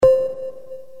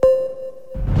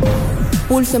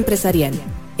Pulso Empresarial.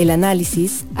 El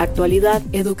análisis, actualidad,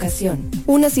 educación.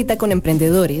 Una cita con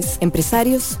emprendedores,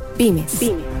 empresarios, pymes.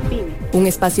 Un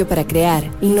espacio para crear,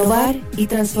 innovar y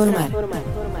transformar.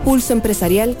 Pulso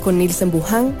Empresarial con Nilsen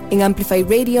Buján en Amplify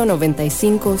Radio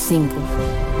 95.5.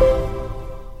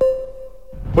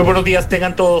 Muy buenos días,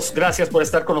 tengan todos. Gracias por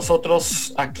estar con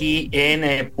nosotros aquí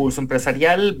en Pulso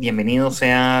Empresarial. Bienvenidos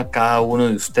sea cada uno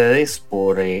de ustedes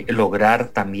por lograr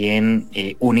también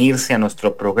unirse a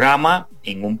nuestro programa,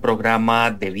 en un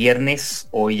programa de viernes,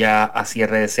 hoy ya a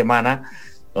cierre de semana,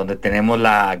 donde tenemos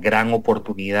la gran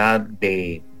oportunidad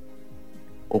de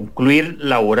concluir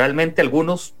laboralmente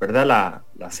algunos, ¿verdad?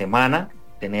 La semana,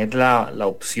 tener la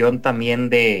opción también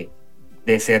de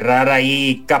cerrar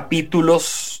ahí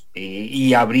capítulos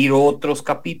y abrir otros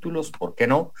capítulos, ¿por qué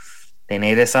no?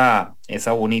 Tener esa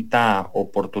bonita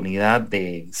oportunidad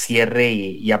de cierre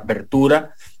y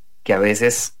apertura que a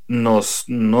veces no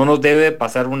nos debe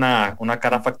pasar una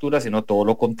cara factura, sino todo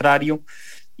lo contrario.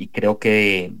 Y creo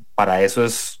que para eso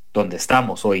es donde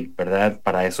estamos hoy, ¿verdad?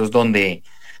 Para eso es donde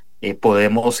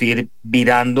podemos ir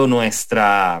virando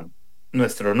nuestro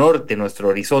norte, nuestro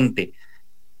horizonte.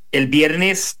 El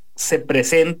viernes se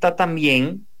presenta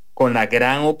también con la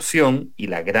gran opción y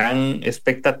la gran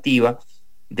expectativa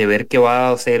de ver qué va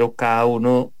a hacer cada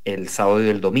uno el sábado y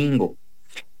el domingo.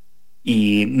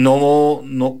 Y no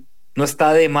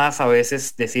está de más a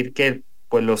veces decir que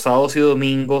pues los sábados y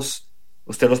domingos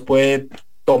usted los puede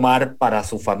tomar para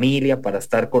su familia, para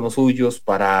estar con los suyos,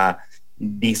 para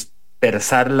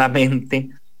dispersar la mente,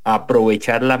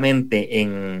 aprovechar la mente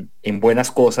en buenas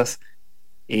cosas.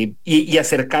 Y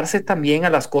acercarse también a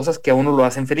las cosas que a uno lo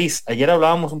hacen feliz. Ayer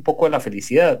hablábamos un poco de la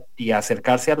felicidad y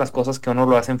acercarse a las cosas que a uno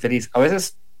lo hacen feliz. A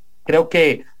veces creo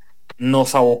que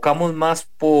nos abocamos más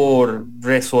por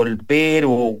resolver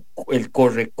o el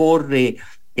corre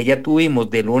que ya tuvimos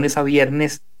de lunes a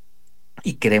viernes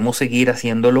y queremos seguir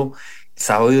haciéndolo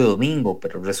sábado y domingo,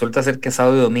 pero resulta ser que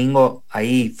sábado y domingo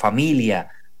hay familia,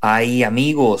 hay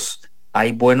amigos,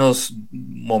 hay buenos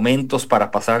momentos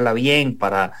para pasarla bien,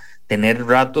 para tener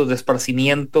ratos de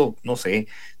esparcimiento, no sé,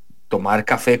 tomar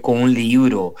café con un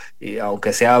libro,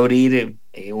 aunque sea abrir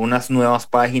unas nuevas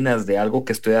páginas de algo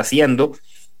que estoy haciendo,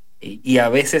 y a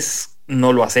veces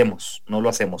no lo hacemos.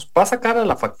 Pasa cara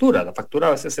la factura a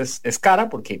veces es cara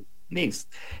porque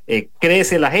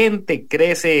crece la gente,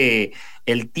 crece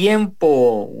el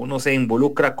tiempo, uno se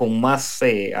involucra con más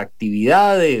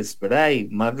actividades, ¿verdad? Y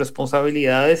más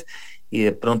responsabilidades, y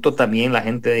de pronto también la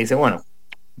gente dice, bueno,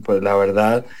 pues la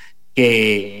verdad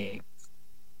que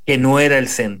no era el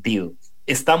sentido.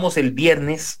 Estamos el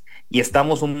viernes y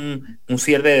estamos un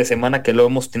cierre de semana que lo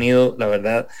hemos tenido, la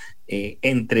verdad,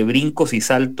 entre brincos y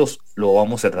saltos, lo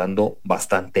vamos cerrando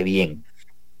bastante bien.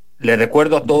 Les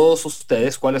recuerdo a todos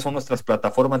ustedes cuáles son nuestras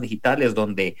plataformas digitales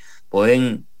donde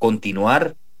pueden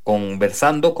continuar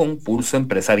conversando con Pulso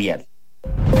Empresarial.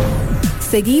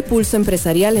 Seguí Pulso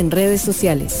Empresarial en redes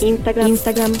sociales. Instagram,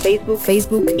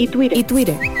 Facebook y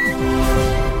Twitter.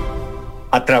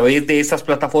 A través de estas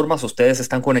plataformas ustedes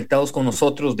están conectados con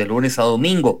nosotros de lunes a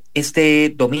domingo.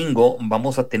 Este domingo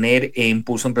vamos a tener en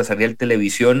Pulso Empresarial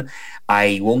Televisión a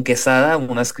Ivonne Quesada,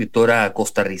 una escritora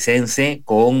costarricense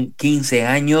con 15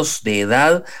 años de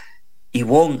edad.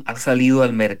 Ivonne ha salido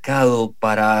al mercado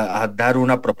para dar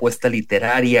una propuesta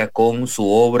literaria con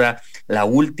su obra La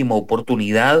Última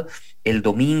Oportunidad. El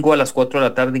domingo a las 4 de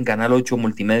la tarde en Canal 8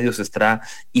 Multimedios estará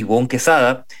Ivonne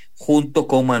Quesada junto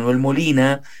con Manuel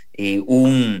Molina,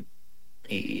 un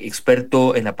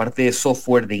experto en la parte de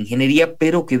software de ingeniería,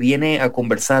 pero que viene a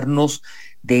conversarnos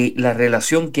de la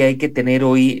relación que hay que tener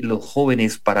hoy los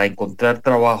jóvenes para encontrar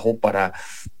trabajo, para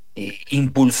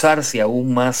impulsarse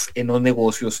aún más en los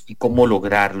negocios y cómo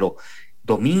lograrlo.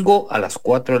 Domingo a las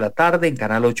 4 de la tarde en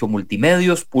Canal 8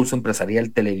 Multimedios, Pulso Empresarial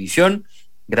Televisión.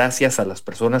 Gracias a las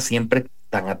personas siempre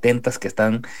tan atentas que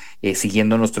están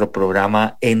siguiendo nuestro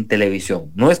programa en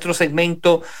televisión. Nuestro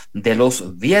segmento de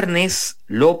los viernes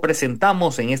lo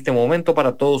presentamos en este momento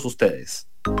para todos ustedes.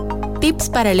 Tips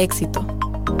para el éxito.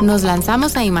 Nos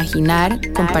lanzamos a imaginar,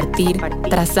 compartir,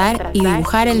 trazar y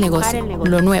dibujar el negocio,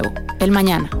 lo nuevo, el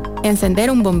mañana.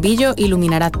 Encender un bombillo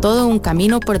iluminará todo un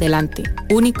camino por delante,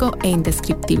 único e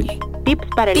indescriptible.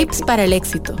 Tips para el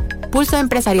éxito. Pulso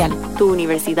Empresarial, tu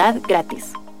universidad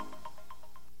gratis.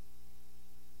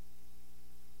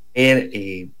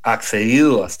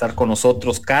 Accedido a estar con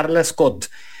nosotros Karla Scott.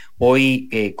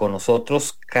 Hoy con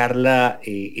nosotros Karla,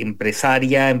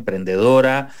 empresaria,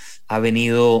 emprendedora, ha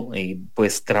venido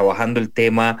pues trabajando el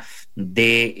tema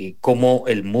de cómo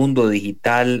el mundo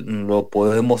digital lo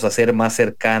podemos hacer más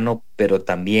cercano, pero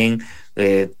también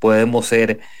podemos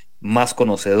ser más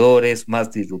conocedores,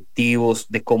 más disruptivos,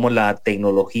 de cómo la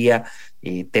tecnología,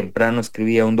 temprano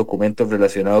escribía un documento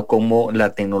relacionado cómo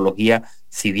la tecnología,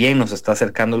 si bien nos está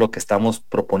acercando lo que estamos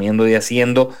proponiendo y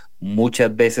haciendo,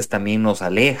 muchas veces también nos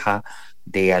aleja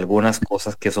de algunas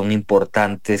cosas que son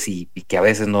importantes y que a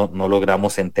veces no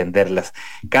logramos entenderlas.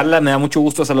 Karla, me da mucho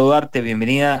gusto saludarte.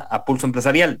 Bienvenida a Pulso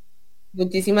Empresarial.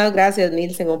 Muchísimas gracias,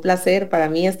 Nilsen. Un placer para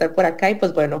mí estar por acá y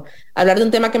pues bueno, hablar de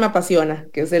un tema que me apasiona,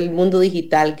 que es el mundo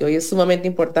digital, que hoy es sumamente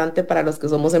importante para los que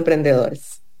somos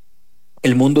emprendedores.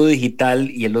 El mundo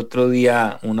digital, y el otro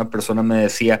día una persona me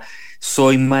decía,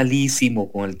 soy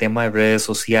malísimo con el tema de redes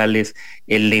sociales,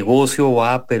 el negocio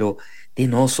va, pero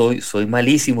no, soy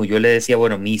malísimo. Yo le decía,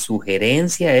 bueno, mi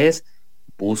sugerencia es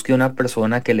busque una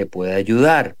persona que le pueda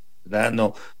ayudar, ¿verdad?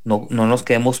 No nos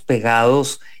quedemos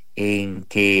pegados en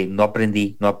que no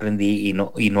aprendí y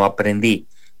no aprendí.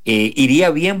 ¿Iría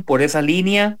bien por esa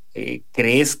línea?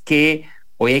 ¿Crees que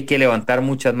hoy hay que levantar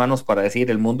muchas manos para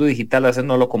decir el mundo digital a veces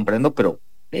no lo comprendo, pero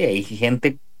hay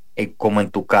gente como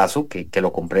en tu caso que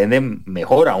lo comprende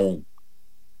mejor aún?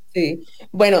 Sí,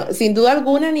 bueno, sin duda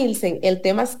alguna, Nilsen, el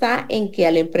tema está en que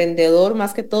al emprendedor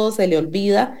más que todo se le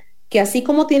olvida que así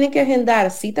como tiene que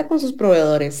agendar cita con sus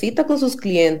proveedores, cita con sus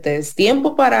clientes,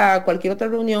 tiempo para cualquier otra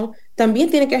reunión, también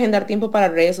tiene que agendar tiempo para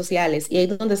redes sociales. Y ahí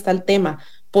es donde está el tema,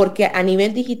 porque a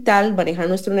nivel digital manejar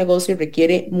nuestro negocio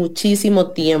requiere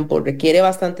muchísimo tiempo, requiere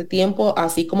bastante tiempo,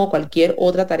 así como cualquier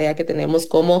otra tarea que tenemos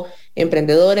como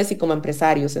emprendedores y como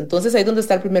empresarios. Entonces ahí es donde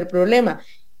está el primer problema.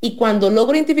 Y cuando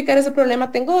logro identificar ese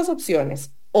problema, tengo dos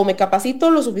opciones. O me capacito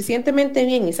lo suficientemente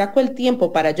bien y saco el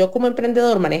tiempo para yo como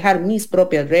emprendedor manejar mis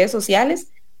propias redes sociales,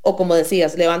 o como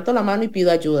decías, levanto la mano y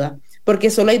pido ayuda, porque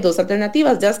solo hay dos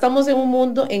alternativas. Ya estamos en un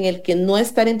mundo en el que no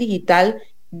estar en digital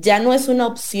ya no es una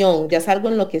opción, ya es algo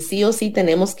en lo que sí o sí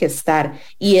tenemos que estar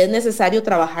y es necesario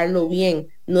trabajarlo bien.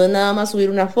 No es nada más subir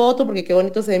una foto porque qué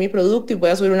bonito se ve mi producto y voy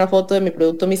a subir una foto de mi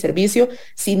producto o mi servicio,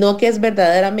 sino que es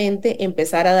verdaderamente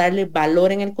empezar a darle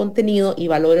valor en el contenido y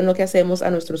valor en lo que hacemos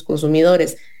a nuestros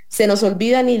consumidores. Se nos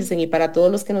olvida, Nielsen, y para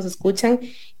todos los que nos escuchan,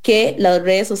 que las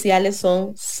redes sociales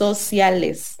son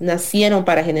sociales, nacieron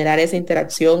para generar esa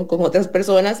interacción con otras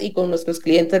personas y con nuestros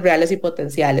clientes reales y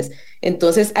potenciales.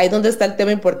 Entonces, ahí es donde está el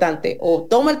tema importante. O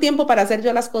tomo el tiempo para hacer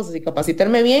yo las cosas y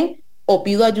capacitarme bien, o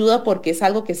pido ayuda porque es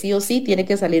algo que sí o sí tiene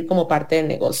que salir como parte del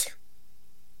negocio.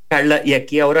 Karla, y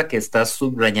aquí ahora que estás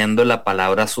subrayando la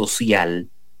palabra social,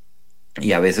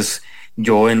 y a veces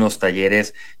yo en los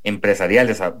talleres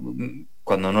empresariales,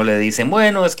 cuando uno le dicen,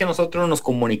 bueno, es que nosotros nos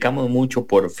comunicamos mucho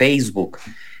por Facebook,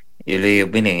 yo le digo,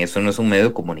 miren, eso no es un medio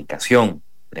de comunicación,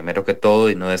 primero que todo,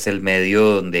 y no es el medio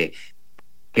donde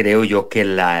creo yo que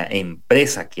la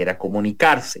empresa quiera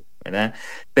comunicarse, ¿verdad?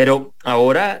 Pero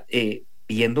ahora,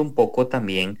 viendo un poco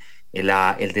también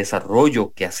el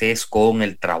desarrollo que haces con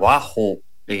el trabajo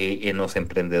en los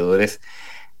emprendedores,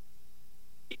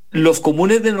 los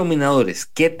comunes denominadores,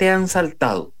 ¿qué te han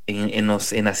saltado en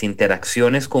las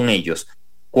interacciones con ellos?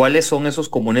 ¿Cuáles son esos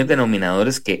comunes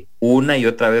denominadores que una y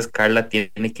otra vez Karla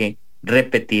tiene que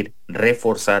repetir,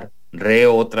 reforzar,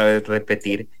 otra vez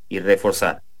repetir y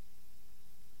reforzar?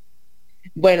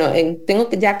 Bueno, tengo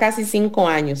ya casi 5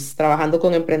 años trabajando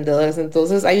con emprendedores,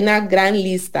 entonces hay una gran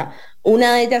lista.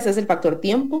 Una de ellas es el factor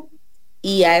tiempo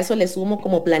y a eso le sumo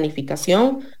como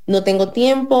planificación. No tengo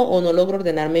tiempo o no logro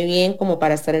ordenarme bien como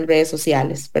para estar en redes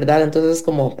sociales, ¿verdad? Entonces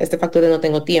como este factor de no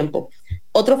tengo tiempo.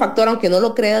 Otro factor, aunque no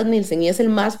lo creas, Nielsen, y es el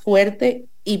más fuerte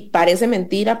y parece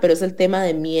mentira, pero es el tema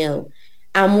de miedo.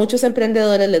 A muchos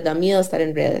emprendedores les da miedo estar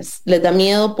en redes, les da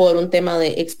miedo por un tema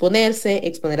de exponerse,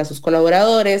 exponer a sus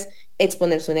colaboradores,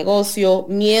 exponer su negocio,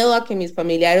 miedo a que mis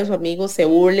familiares o amigos se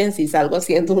burlen si salgo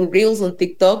haciendo un Reels, un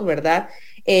TikTok, ¿verdad?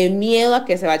 Miedo a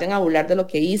que se vayan a burlar de lo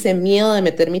que hice, miedo de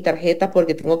meter mi tarjeta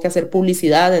porque tengo que hacer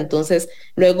publicidad, entonces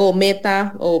luego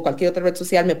Meta o cualquier otra red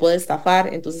social me puede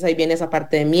estafar, entonces ahí viene esa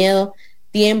parte de miedo.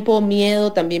 Tiempo,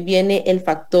 miedo, también viene el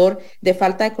factor de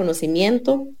falta de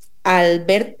conocimiento al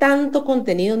ver tanto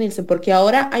contenido, Nielsen, porque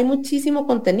ahora hay muchísimo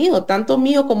contenido, tanto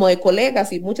mío como de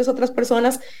colegas y muchas otras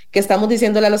personas que estamos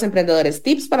diciéndole a los emprendedores,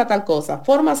 tips para tal cosa,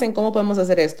 formas en cómo podemos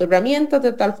hacer esto, herramientas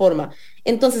de tal forma.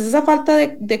 Entonces, esa falta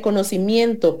de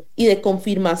conocimiento y de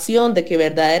confirmación de que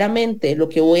verdaderamente lo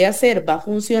que voy a hacer va a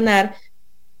funcionar,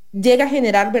 llega a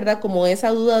generar, ¿verdad? Como esa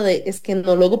duda de, es que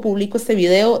no, luego publico este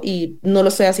video y no lo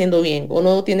estoy haciendo bien o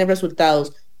no tiene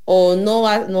resultados o no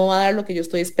va a dar lo que yo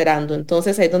estoy esperando.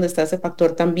 Entonces ahí es donde está ese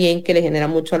factor también que le genera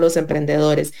mucho a los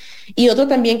emprendedores. Y otro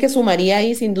también que sumaría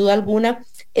ahí sin duda alguna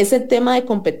es el tema de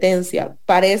competencia.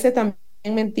 Parece también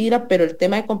mentira, pero el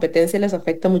tema de competencia les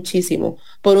afecta muchísimo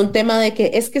por un tema de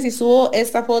que es que si subo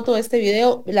esta foto, este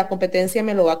video, la competencia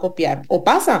me lo va a copiar. O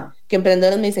pasa que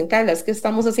emprendedores me dicen, Karla, es que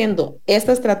estamos haciendo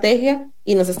esta estrategia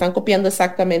y nos están copiando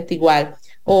exactamente igual.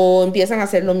 O empiezan a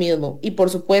hacer lo mismo. Y por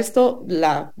supuesto,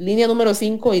 la línea número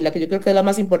 5 y la que yo creo que es la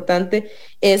más importante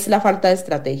es la falta de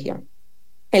estrategia.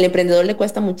 El emprendedor le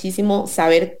cuesta muchísimo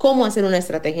saber cómo hacer una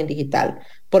estrategia en digital,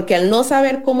 porque al no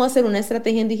saber cómo hacer una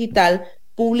estrategia en digital,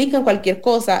 publican cualquier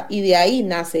cosa y de ahí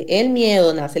nace el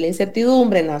miedo, nace la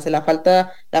incertidumbre, nace la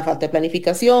falta de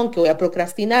planificación, que voy a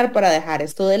procrastinar para dejar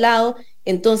esto de lado.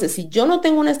 Entonces, si yo no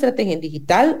tengo una estrategia en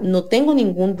digital, no tengo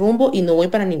ningún rumbo y no voy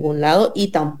para ningún lado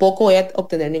y tampoco voy a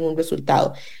obtener ningún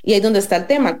resultado. Y ahí es donde está el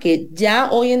tema, que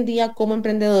ya hoy en día como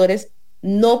emprendedores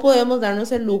no podemos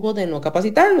darnos el lujo de no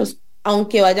capacitarnos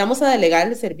aunque vayamos a delegar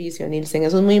el servicio, Nielsen,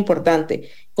 eso es muy importante.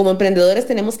 Como emprendedores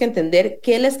tenemos que entender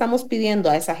qué le estamos pidiendo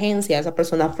a esa agencia, a esa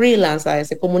persona freelance, a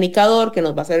ese comunicador que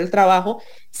nos va a hacer el trabajo,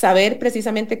 saber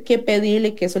precisamente qué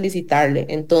pedirle, qué solicitarle.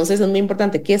 Entonces es muy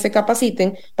importante que se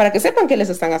capaciten para que sepan qué les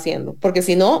están haciendo, porque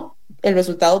si no, el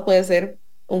resultado puede ser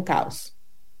un caos.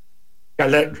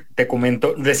 Karla, te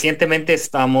comento, recientemente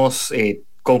estamos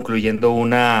concluyendo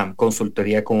una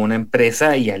consultoría con una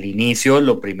empresa y al inicio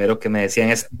lo primero que me decían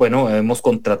es, bueno, hemos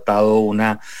contratado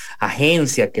una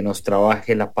agencia que nos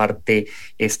trabaje la parte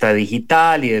esta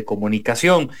digital y de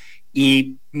comunicación.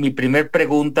 Y mi primer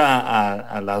pregunta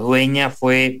a la dueña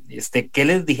fue, ¿qué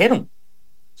les dijeron?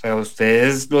 O sea,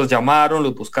 ustedes los llamaron,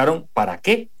 los buscaron, ¿para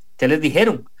qué? ¿Qué les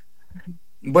dijeron?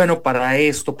 Bueno, para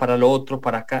esto, para lo otro,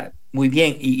 para acá. Muy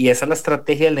bien, y esa es la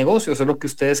estrategia del negocio, eso es lo que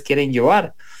ustedes quieren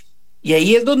llevar. Y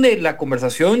ahí es donde la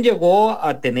conversación llegó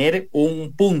a tener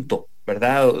un punto,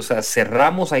 ¿verdad? O sea,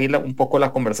 cerramos ahí un poco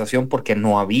la conversación porque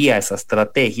no había esa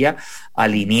estrategia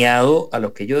alineado a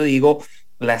lo que yo digo,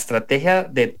 la estrategia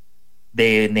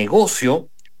de negocio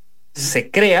se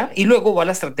crea y luego va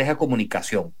la estrategia de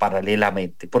comunicación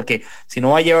paralelamente, porque si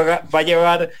no va a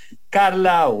llegar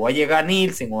Karla o va a llegar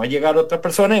Nielsen o va a llegar otra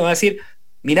persona y va a decir,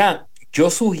 mira, yo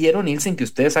sugiero, Nielsen, que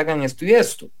ustedes hagan esto y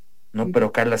esto. No,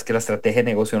 pero Karla, es que la estrategia de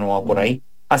negocio no va por ahí.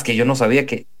 Es que yo no sabía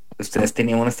que ustedes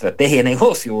tenían una estrategia de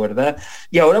negocio, ¿verdad?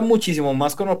 Y ahora muchísimo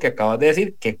más con lo que acabas de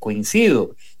decir, que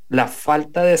coincido. La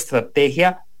falta de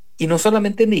estrategia, y no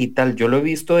solamente en digital, yo lo he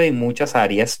visto en muchas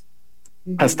áreas,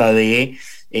 hasta de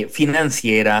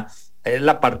financiera,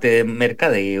 la parte de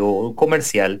mercadeo,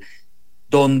 comercial,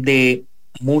 donde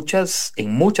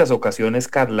en muchas ocasiones,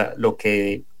 Karla, lo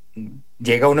que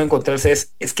llega uno a encontrarse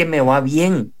es que me va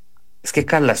bien. Es que,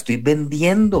 Karla, estoy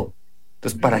vendiendo.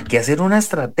 Entonces, ¿para qué hacer una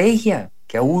estrategia?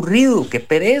 Qué aburrido, qué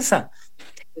pereza.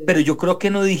 Pero yo creo que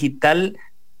en lo digital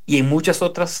y en muchas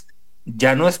otras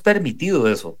ya no es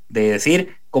permitido eso, de decir,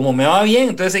 como me va bien,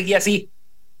 entonces seguí así.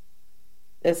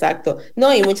 Exacto.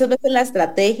 No, y muchas veces la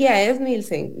estrategia es,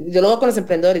 Nielsen, yo lo hago con los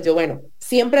emprendedores, yo, bueno,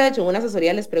 siempre de hecho en una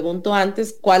asesoría les pregunto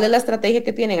antes cuál es la estrategia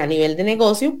que tienen a nivel de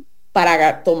negocio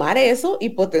para tomar eso y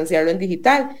potenciarlo en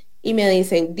digital. Y me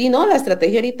dicen, no, la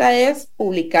estrategia ahorita es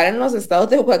publicar en los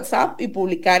estados de WhatsApp y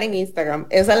publicar en Instagram.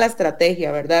 Esa es la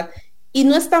estrategia, ¿verdad? Y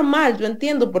no está mal, yo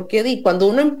entiendo, porque cuando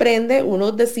uno emprende,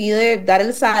 uno decide dar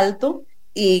el salto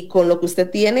y con lo que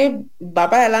usted tiene va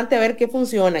para adelante a ver qué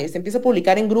funciona y se empieza a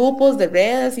publicar en grupos de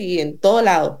redes y en todo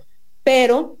lado.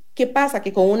 Pero, ¿qué pasa?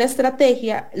 Que con una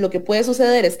estrategia lo que puede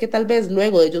suceder es que tal vez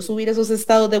luego de yo subir esos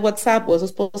estados de WhatsApp o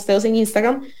esos posteos en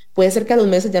Instagram, puede ser que a los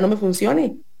meses ya no me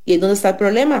funcione. Y ahí es donde está el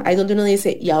problema, ahí es donde uno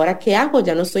dice, ¿y ahora qué hago?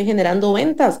 Ya no estoy generando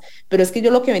ventas, pero es que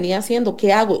yo lo que venía haciendo,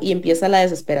 ¿qué hago? Y empieza la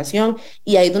desesperación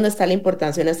y ahí es donde está la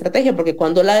importancia de una estrategia, porque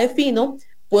cuando la defino,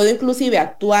 puedo inclusive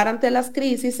actuar ante las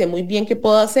crisis, sé muy bien qué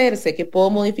puedo hacer, sé que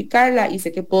puedo modificarla y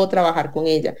sé que puedo trabajar con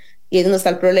ella. Y ahí es donde está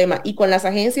el problema. Y con las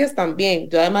agencias también,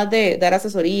 yo además de dar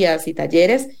asesorías y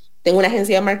talleres, tengo una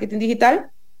agencia de marketing digital.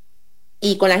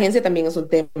 Y con la agencia también es un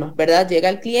tema, ¿verdad? Llega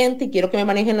el cliente y quiero que me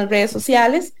manejen las redes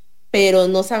sociales, pero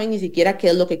no saben ni siquiera qué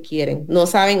es lo que quieren. No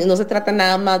saben, no se trata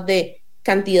nada más de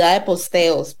cantidad de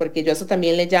posteos, porque yo eso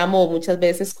también le llamo muchas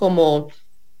veces como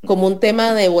un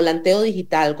tema de volanteo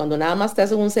digital, cuando nada más te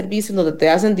hacen un servicio donde te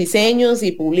hacen diseños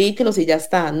y publíquelos y ya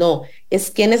está. No, es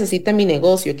qué necesita mi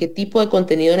negocio, qué tipo de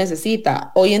contenido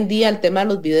necesita. Hoy en día el tema de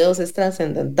los videos es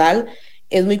trascendental.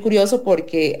 Es muy curioso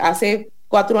porque hace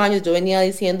 4 años yo venía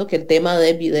diciendo que el tema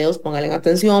de videos, pónganle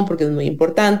atención porque es muy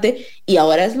importante y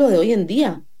ahora es lo de hoy en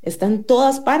día. Está en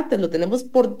todas partes, lo tenemos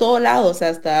por todos lados, o sea,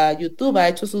 hasta YouTube ha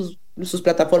hecho sus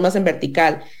plataformas en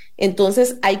vertical.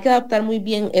 Entonces hay que adaptar muy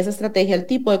bien esa estrategia al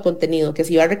tipo de contenido, que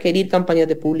si va a requerir campañas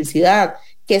de publicidad,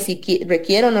 que si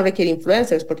requiere o no requiere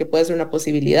influencers, porque puede ser una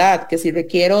posibilidad, que si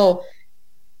requiero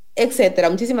etcétera,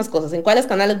 muchísimas cosas. ¿En cuáles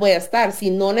canales voy a estar? Si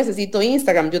no necesito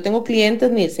Instagram, yo tengo clientes,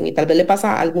 Nielsen, y tal vez le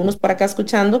pasa a algunos por acá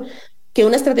escuchando, que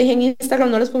una estrategia en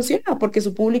Instagram no les funciona porque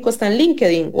su público está en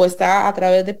LinkedIn o está a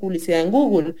través de publicidad en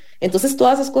Google. Entonces,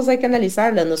 todas esas cosas hay que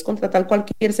analizarlas, no es contratar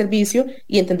cualquier servicio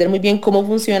y entender muy bien cómo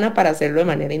funciona para hacerlo de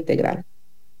manera integral.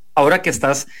 Ahora que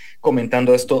estás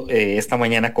comentando esto esta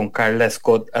mañana con Karla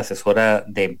Scott, asesora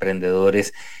de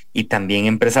emprendedores y también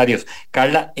empresarios.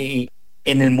 Karla,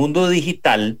 en el mundo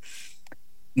digital,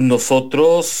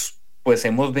 nosotros pues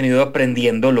hemos venido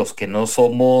aprendiendo, los que no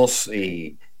somos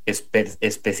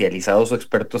especializados o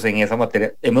expertos en esa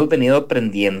materia, hemos venido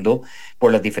aprendiendo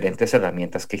por las diferentes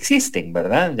herramientas que existen,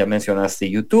 ¿verdad? Ya mencionaste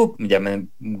YouTube,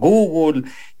 Google,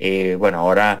 bueno,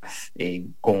 ahora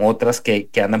con otras que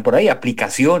andan por ahí,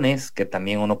 aplicaciones que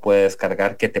también uno puede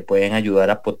descargar que te pueden ayudar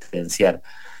a potenciar.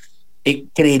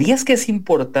 ¿Creerías que es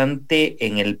importante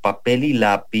en el papel y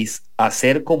lápiz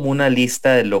hacer como una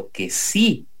lista de lo que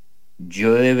sí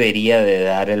yo debería de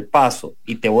dar el paso?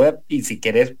 Y si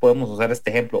quieres podemos usar este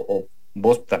ejemplo, o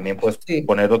vos también puedes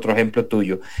poner otro ejemplo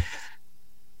tuyo.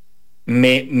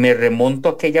 Me remonto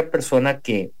a aquella persona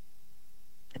que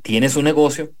tiene su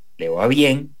negocio, le va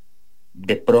bien,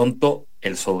 de pronto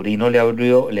el sobrino le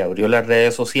abrió las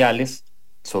redes sociales,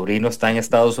 el sobrino está en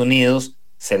Estados Unidos,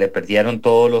 se le perdieron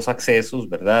todos los accesos,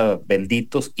 ¿verdad?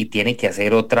 Benditos, y tiene que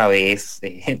hacer otra vez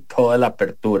toda la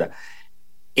apertura.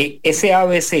 Ese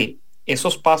ABC,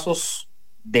 esos pasos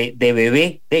de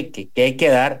bebé que hay que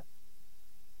dar,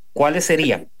 ¿cuáles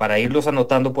serían para irlos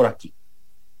anotando por aquí?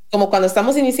 Como cuando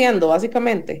estamos iniciando,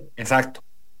 básicamente. Exacto.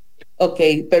 Ok,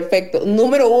 perfecto.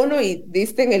 Número 1, y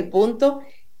diste en el punto,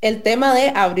 el tema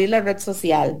de abrir la red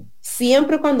social.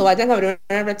 Siempre cuando vayan a abrir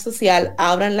una red social,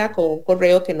 ábranla con un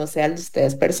correo que no sea el de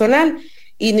ustedes personal.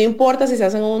 Y no importa si se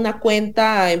hacen una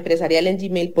cuenta empresarial en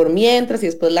Gmail por mientras y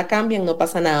después la cambian, no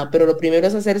pasa nada. Pero lo primero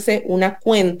es hacerse una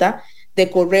cuenta de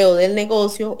correo del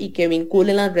negocio y que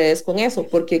vinculen las redes con eso.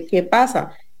 Porque, ¿qué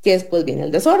pasa? Que después viene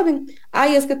el desorden.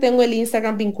 Ay, es que tengo el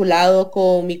Instagram vinculado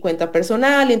con mi cuenta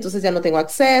personal y entonces ya no tengo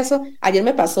acceso. Ayer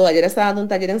me pasó, ayer estaba dando un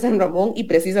taller en San Ramón y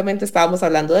precisamente estábamos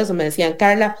hablando de eso. Me decían,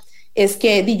 Karla, es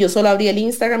que yo solo abrí el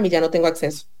Instagram y ya no tengo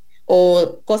acceso.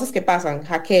 O cosas que pasan,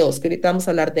 hackeos, que ahorita vamos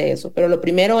a hablar de eso. Pero lo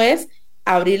primero es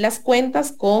abrir las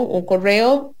cuentas con un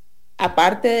correo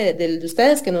aparte de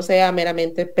ustedes, que no sea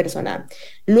meramente personal.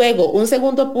 Luego, un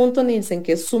segundo punto, Nielsen,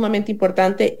 que es sumamente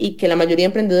importante y que la mayoría de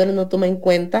emprendedores no toma en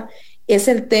cuenta, es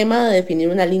el tema de definir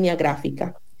una línea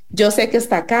gráfica. Yo sé que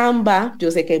está Canva, yo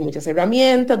sé que hay muchas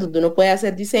herramientas donde uno puede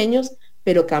hacer diseños,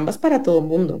 pero Canva es para todo el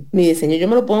mundo. Mi diseño yo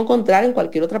me lo puedo encontrar en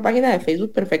cualquier otra página de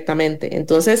Facebook perfectamente.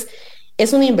 Entonces,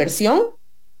 es una inversión,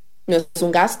 no es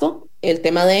un gasto. El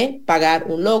tema de pagar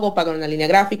un logo, pagar una línea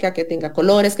gráfica, que tenga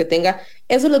colores,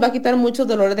 eso les va a quitar muchos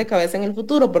dolores de cabeza en el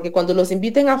futuro, porque cuando los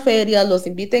inviten a ferias, los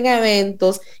inviten a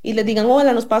eventos y les digan,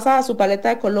 hola, nos pasa su paleta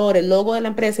de colores, el logo de la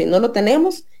empresa y no lo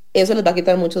tenemos, eso les va a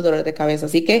quitar muchos dolores de cabeza.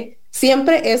 Así que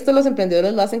siempre esto los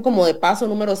emprendedores lo hacen como de paso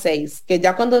número 6, que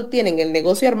ya cuando tienen el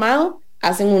negocio armado,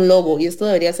 hacen un logo, y esto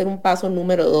debería ser un paso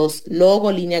número 2,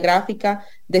 logo, línea gráfica,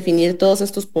 definir todos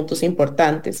estos puntos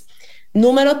importantes.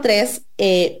 Número 3,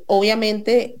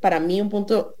 obviamente para mí un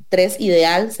punto 3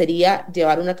 ideal sería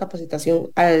llevar una capacitación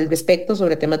al respecto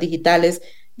sobre temas digitales,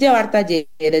 llevar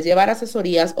talleres, llevar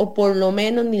asesorías, o por lo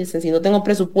menos, Nielsen, si no tengo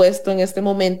presupuesto en este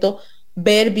momento,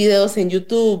 ver videos en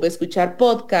YouTube, escuchar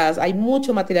podcasts. Hay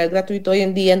mucho material gratuito hoy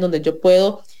en día en donde yo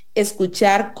puedo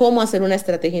escuchar cómo hacer una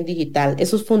estrategia en digital.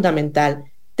 Eso es fundamental.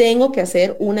 Tengo que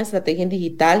hacer una estrategia en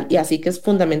digital, y así que es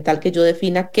fundamental que yo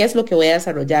defina qué es lo que voy a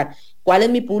desarrollar, cuál es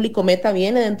mi público meta,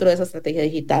 viene dentro de esa estrategia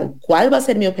digital, cuál va a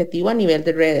ser mi objetivo a nivel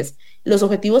de redes. Los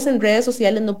objetivos en redes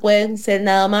sociales no pueden ser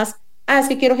nada más, es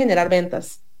que quiero generar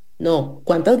ventas. No,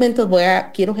 ¿cuántas ventas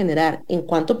quiero generar? ¿En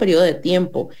cuánto periodo de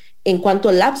tiempo? ¿En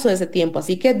cuánto lapso de ese tiempo?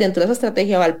 Así que dentro de esa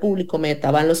estrategia va el público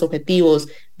meta, van los objetivos,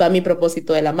 va mi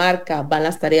propósito de la marca, van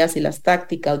las tareas y las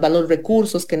tácticas, van los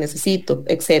recursos que necesito,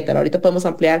 etcétera. Ahorita podemos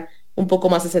ampliar un poco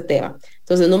más ese tema.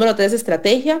 Entonces, número 3,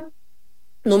 estrategia.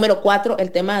 Número 4,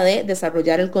 el tema de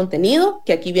desarrollar el contenido,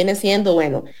 que aquí viene siendo,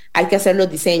 bueno, hay que hacer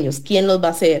los diseños, ¿quién los va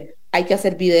a hacer? Hay que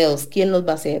hacer videos, ¿quién los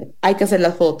va a hacer? Hay que hacer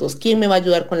las fotos, ¿quién me va a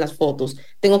ayudar con las fotos?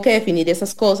 Tengo que definir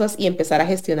esas cosas y empezar a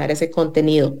gestionar ese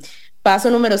contenido. Paso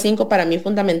número 5, para mí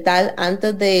fundamental,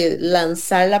 antes de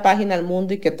lanzar la página al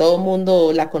mundo y que todo el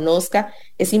mundo la conozca,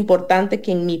 es importante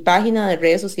que en mi página de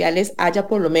redes sociales haya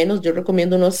por lo menos, yo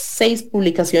recomiendo unos 6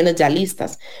 publicaciones ya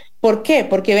listas. ¿Por qué?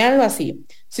 Porque véanlo así.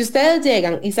 Si ustedes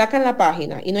llegan y sacan la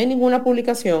página y no hay ninguna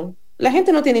publicación, la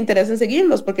gente no tiene interés en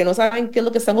seguirlos porque no saben qué es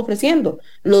lo que están ofreciendo.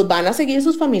 Los van a seguir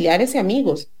sus familiares y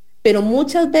amigos. pero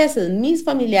muchas veces mis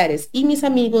familiares y mis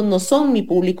amigos no son mi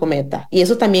público meta. Y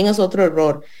eso también es otro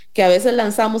error, que a veces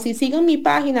lanzamos y sigan mi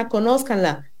página,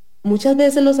 conózcanla. Muchas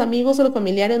veces los amigos o los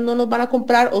familiares no nos van a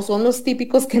comprar o son los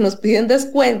típicos que nos piden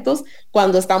descuentos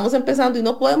cuando estamos empezando y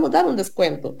no podemos dar un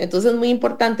descuento. Entonces es muy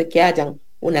importante que hayan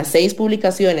unas 6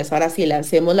 publicaciones. Ahora sí,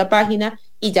 lancemos la página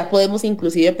y ya podemos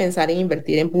inclusive pensar en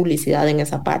invertir en publicidad en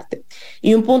esa parte.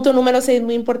 Y un punto número 6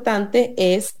 muy importante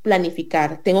es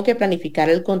planificar. Tengo que planificar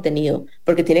el contenido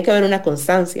porque tiene que haber una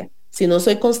constancia. Si no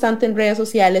soy constante en redes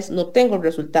sociales, no tengo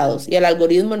resultados y al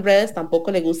algoritmo en redes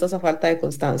tampoco le gusta esa falta de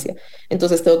constancia.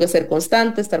 Entonces tengo que ser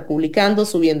constante, estar publicando,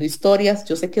 subiendo historias.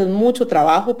 Yo sé que es mucho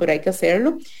trabajo, pero hay que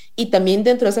hacerlo. Y también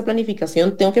dentro de esa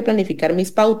planificación tengo que planificar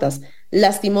mis pautas.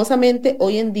 Lastimosamente,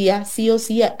 hoy en día sí o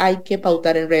sí hay que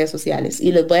pautar en redes sociales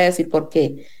y les voy a decir por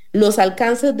qué. Los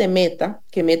alcances de Meta,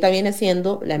 que Meta viene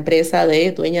siendo la empresa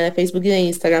dueña de Facebook y de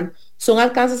Instagram, son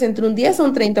alcances entre un 10 o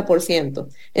un 30%.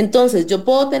 Entonces, yo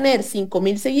puedo tener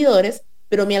 5,000 seguidores,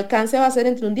 pero mi alcance va a ser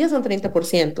entre un 10 o un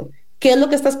 30%. ¿Qué es lo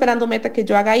que está esperando Meta que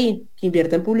yo haga ahí? Que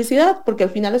invierta en publicidad, porque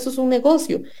al final eso es un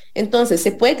negocio. Entonces,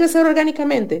 ¿se puede crecer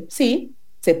orgánicamente? Sí,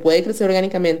 se puede crecer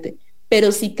orgánicamente,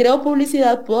 pero si creo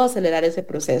publicidad, puedo acelerar ese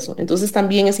proceso. Entonces,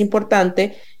 también es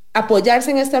importante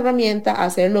apoyarse en esta herramienta,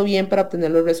 hacerlo bien para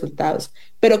obtener los resultados.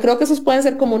 Pero creo que esos pueden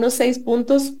ser como unos 6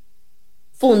 puntos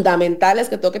fundamentales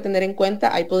que tengo que tener en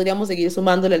cuenta. Ahí podríamos seguir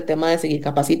sumándole el tema de seguir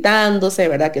capacitándose,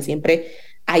 ¿verdad? Que siempre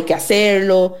hay que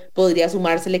hacerlo. Podría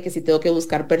sumársele que si tengo que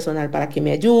buscar personal para que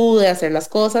me ayude a hacer las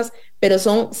cosas, pero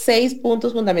son 6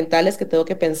 puntos fundamentales que tengo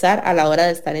que pensar a la hora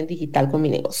de estar en digital con mi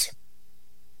negocio.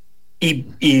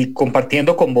 Y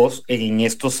compartiendo con vos en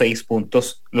estos 6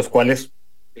 puntos, los cuales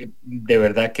de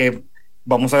verdad que,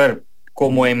 vamos a ver,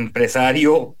 como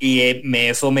empresario me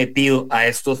he sometido a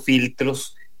estos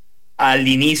filtros al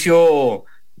inicio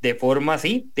de forma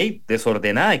así,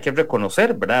 desordenada, hay que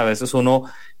reconocer, ¿verdad? A veces uno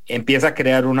empieza a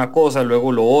crear una cosa,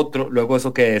 luego lo otro, luego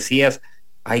eso que decías,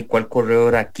 ay, ¿cuál correo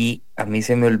era aquí? A mí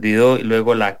se me olvidó, y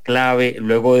luego la clave,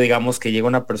 luego digamos que llega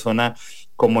una persona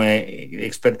como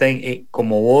experta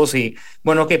como vos y,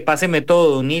 bueno, que páseme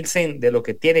todo, Nielsen, de lo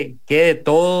que tiene, quede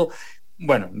todo,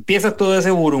 bueno, empieza todo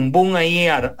ese burumbum ahí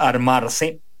a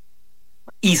armarse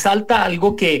y salta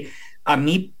algo que a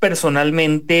mí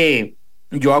personalmente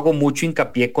yo hago mucho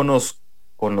hincapié con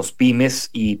los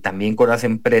pymes y también con las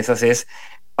empresas es,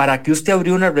 ¿para qué usted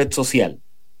abrió una red social?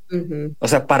 Uh-huh. O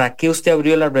sea, ¿para qué usted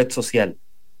abrió la red social?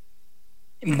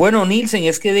 Bueno, Nielsen,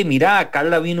 es que mira,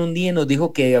 Karla vino un día y nos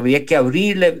dijo que había que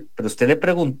abrirle, pero usted le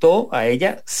preguntó a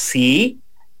ella si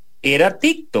era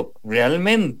TikTok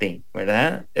realmente,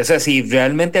 ¿verdad? O sea, si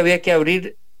realmente había que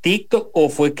abrir TikTok o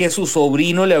fue que su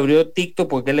sobrino le abrió TikTok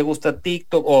porque le gusta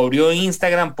TikTok o abrió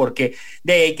Instagram porque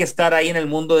hay que estar ahí en el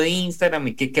mundo de Instagram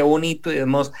y que qué bonito y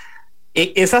demás.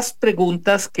 Esas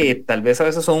preguntas que tal vez a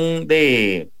veces son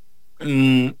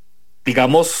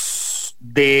digamos,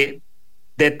 de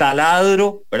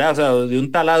taladro, ¿verdad? O sea, de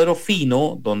un taladro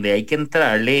fino donde hay que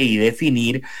entrarle y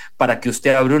definir para que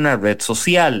usted abra una red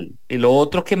social. Y lo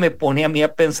otro que me pone a mí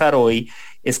a pensar hoy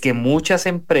es que muchas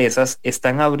empresas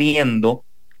están abriendo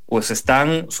o se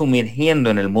están sumergiendo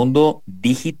en el mundo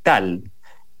digital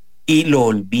y lo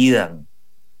olvidan.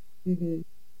 Uh-huh.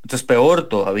 Entonces, peor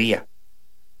todavía,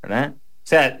 ¿verdad? O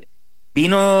sea,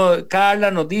 vino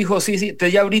Karla, nos dijo, sí,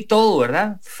 entonces ya abrí todo,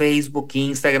 ¿verdad? Facebook,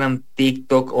 Instagram,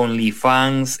 TikTok,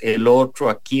 OnlyFans, el otro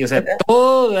aquí, o sea,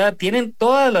 todo, ¿verdad? Tienen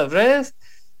todas las redes,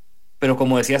 pero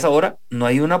como decías ahora, no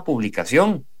hay una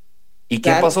publicación. ¿Y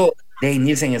qué Claro. pasó?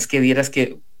 Nielsen, es que vieras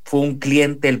que fue un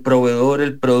cliente, el proveedor,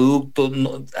 el producto,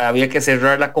 no, había que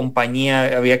cerrar la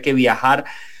compañía, había que viajar.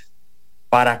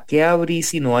 ¿Para qué abrir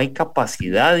si no hay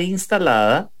capacidad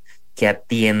instalada que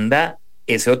atienda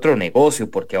ese otro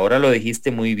negocio? Porque ahora lo dijiste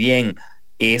muy bien,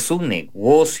 es un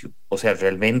negocio. O sea,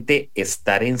 realmente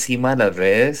estar encima de las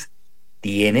redes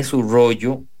tiene su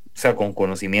rollo, o sea, con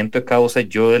conocimiento de causa,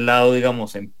 yo del lado,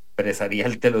 digamos,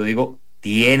 empresarial, te lo digo,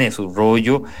 tiene su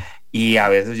rollo y a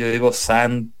veces yo digo,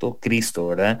 santo Cristo,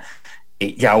 ¿verdad?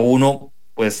 Ya uno,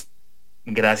 pues,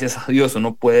 gracias a Dios,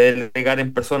 uno puede delegar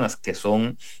en personas que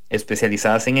son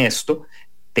especializadas en esto,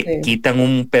 te Sí. quitan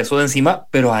un peso de encima,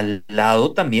 pero al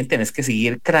lado también tenés que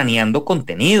seguir craneando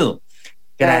contenido,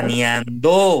 Claro.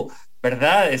 craneando,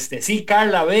 ¿verdad? Sí,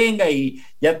 Karla, venga y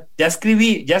ya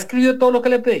escribí, ya escribió todo lo que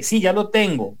le pedí, sí, ya lo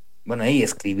tengo. Bueno, ahí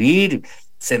escribir,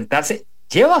 sentarse,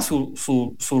 lleva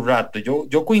su rato.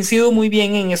 Yo coincido muy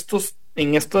bien en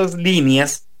estas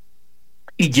líneas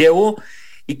y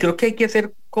creo que hay que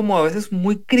ser como a veces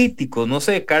muy críticos. No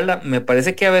sé, Karla, me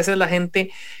parece que a veces la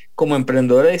gente como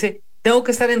emprendedora dice, tengo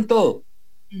que estar en todo.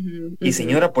 Y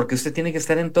señora, ¿por qué usted tiene que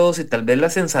estar en todos? Y tal vez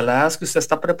las ensaladas que usted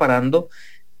está preparando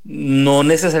no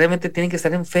necesariamente tienen que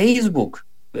estar en Facebook.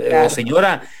 O Claro.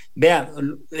 señora, vea,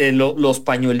 los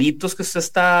pañuelitos que usted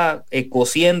está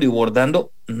cosiendo y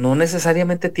bordando no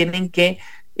necesariamente tienen que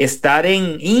estar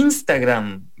en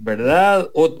Instagram, ¿verdad?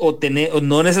 O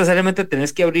no necesariamente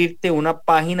tenés que abrirte una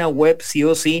página web sí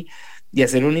o sí y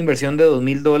hacer una inversión de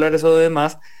 $2,000 o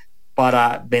demás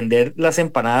para vender las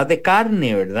empanadas de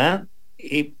carne, ¿verdad?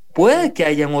 Y puede que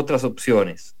hayan otras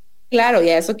opciones. Claro, y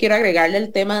a eso quiero agregarle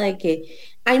el tema de que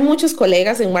hay muchos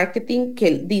colegas en marketing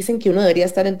que dicen que uno debería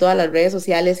estar en todas las redes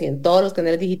sociales y en todos los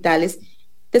canales digitales.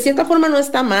 De cierta forma no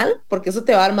está mal, porque eso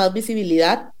te va a dar más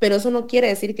visibilidad, pero eso no quiere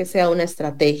decir que sea una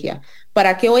estrategia.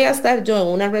 ¿Para qué voy a estar yo en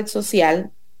una red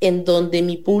social en donde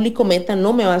mi público meta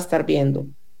no me va a estar viendo?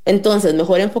 Entonces,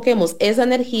 mejor enfoquemos esa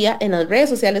energía en las redes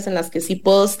sociales en las que sí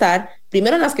puedo estar,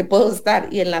 primero en las que puedo estar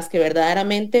y en las que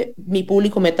verdaderamente mi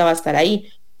público meta va a estar ahí.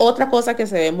 Otra cosa que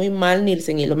se ve muy mal,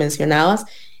 Nielsen, y lo mencionabas,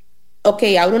 ok,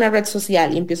 abro una red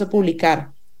social y empiezo a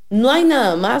publicar. No hay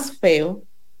nada más feo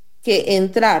que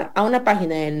entrar a una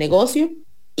página del negocio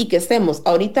y que estemos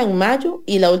ahorita en mayo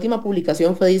y la última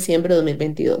publicación fue diciembre de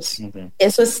 2022. Okay.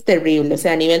 Eso es terrible, o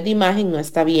sea, a nivel de imagen no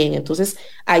está bien, entonces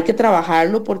hay que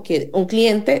trabajarlo porque un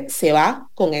cliente se va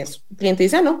con eso. El cliente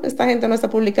dice, no, esta gente no está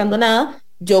publicando nada,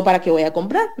 yo para qué voy a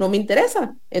comprar, no me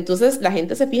interesa. Entonces la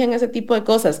gente se fija en ese tipo de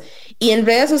cosas. Y en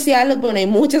redes sociales, bueno, hay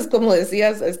muchas, como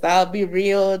decías, está Be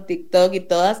Real, TikTok y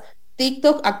todas.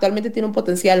 TikTok actualmente tiene un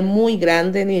potencial muy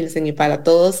grande, Nielsen, y para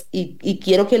todos, y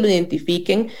quiero que lo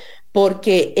identifiquen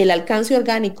porque el alcance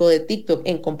orgánico de TikTok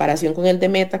en comparación con el de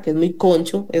Meta, que es muy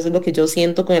concho, eso es lo que yo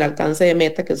siento con el alcance de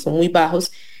Meta, que son muy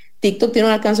bajos, TikTok tiene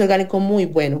un alcance orgánico muy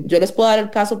bueno. Yo les puedo dar el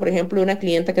caso, por ejemplo, de una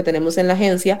clienta que tenemos en la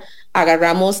agencia,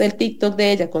 agarramos el TikTok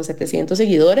de ella con 700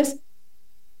 seguidores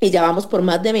y ya vamos por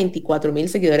más de 24,000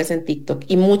 seguidores en TikTok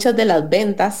y muchas de las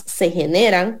ventas se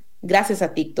generan gracias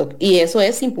a TikTok y eso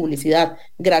es sin publicidad,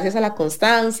 gracias a la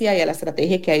constancia y a la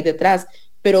estrategia que hay detrás.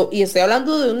 Pero, y estoy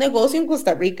hablando de un negocio en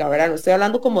Costa Rica, ¿verdad? No estoy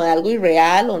hablando como de algo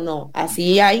irreal o no.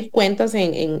 Así hay cuentas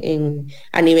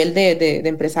a nivel de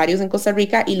empresarios en Costa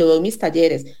Rica y lo veo en mis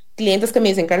talleres. Clientes que me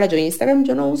dicen, Karla, yo Instagram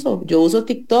yo no uso, yo uso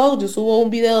TikTok, yo subo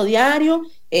un video diario,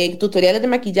 tutoriales de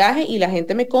maquillaje y la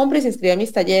gente me compra y se inscribe a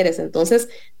mis talleres. Entonces,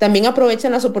 también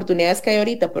aprovechan las oportunidades que hay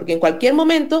ahorita, porque en cualquier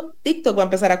momento TikTok va a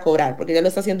empezar a cobrar, porque ya lo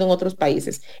está haciendo en otros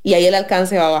países y ahí el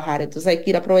alcance va a bajar. Entonces hay que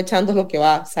ir aprovechando lo que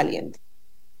va saliendo.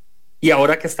 Y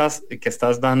ahora que estás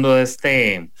dando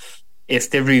este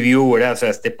review, ¿verdad? O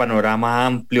sea, este panorama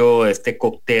amplio, este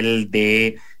cóctel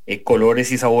de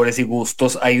colores y sabores y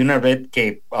gustos, hay una red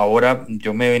que ahora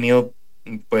yo me he venido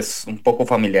pues un poco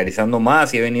familiarizando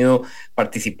más y he venido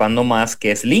participando más,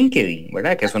 que es LinkedIn,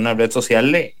 ¿verdad? Que es una red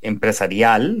social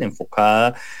empresarial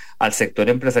enfocada al sector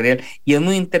empresarial y es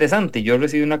muy interesante. Yo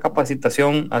recibí una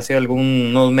capacitación hace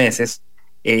algunos meses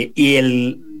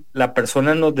la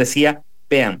persona nos decía,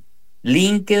 vean,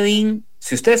 LinkedIn,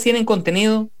 si ustedes tienen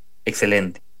contenido,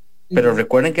 excelente, pero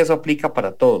recuerden que eso aplica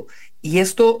para todo. Y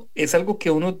esto es algo que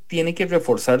uno tiene que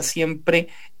reforzar siempre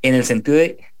en el sentido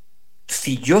de,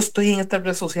 si yo estoy en esta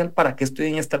red social, ¿para qué estoy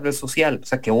en esta red social? O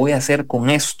sea, ¿qué voy a hacer con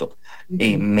esto?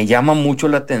 Me llama mucho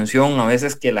la atención a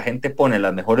veces que la gente pone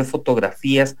las mejores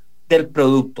fotografías del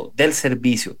producto, del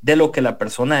servicio, de lo que la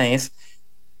persona es,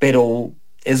 pero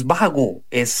es vago,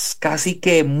 es casi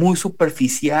que muy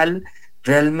superficial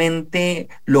realmente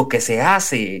lo que se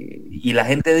hace y la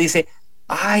gente dice,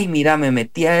 ay, mira, me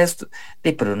metí a esto,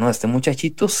 pero no, este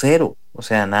muchachito cero, o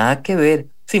sea, nada que ver,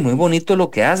 sí, muy bonito lo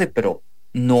que hace, pero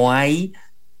no hay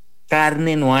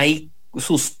carne, no hay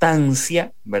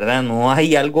sustancia, ¿verdad? No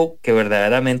hay algo que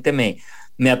verdaderamente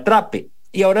me atrape.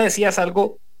 Y ahora decías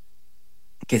algo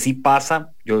que sí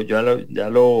pasa, yo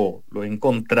lo he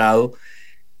encontrado.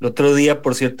 El otro día,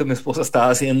 por cierto, mi esposa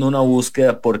estaba haciendo una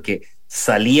búsqueda porque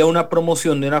salía una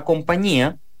promoción de una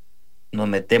compañía, nos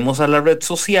metemos a la red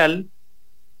social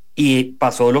y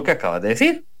pasó lo que acabas de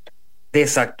decir,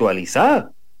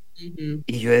 desactualizada.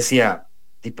 Y yo decía,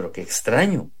 sí, pero qué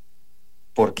extraño,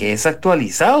 porque es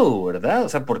actualizado, ¿verdad? O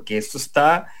sea, porque esto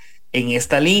está en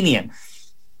esta línea.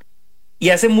 Y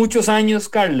hace muchos años,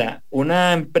 Karla,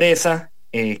 una empresa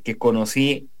que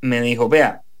conocí me dijo,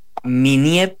 vea, mi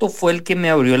nieto fue el que me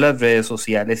abrió las redes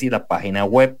sociales y la página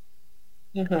web.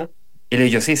 Y le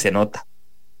digo, sí, se nota.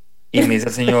 Y me dice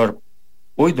el señor,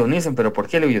 uy, don Isen, ¿pero por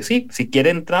qué? Le digo, sí, si quiere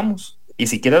entramos. Y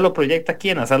si quiere lo proyecta aquí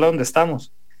en la sala donde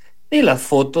estamos. Y las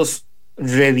fotos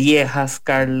reviejas,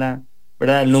 Karla,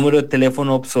 ¿verdad? El número de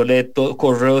teléfono obsoleto,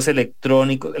 correos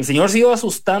electrónicos. El señor se iba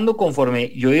asustando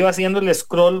conforme yo iba haciendo el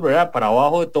scroll, ¿verdad? Para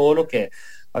abajo de todo lo que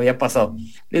había pasado.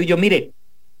 Le digo yo, mire,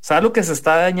 ¿Sabe lo que se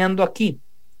está dañando aquí?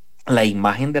 La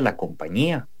imagen de la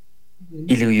compañía.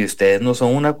 Y le digo, y ustedes no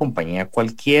son una compañía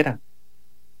cualquiera.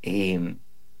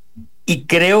 Y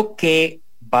creo que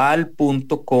va al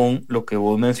punto con lo que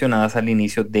vos mencionabas al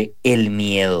inicio de el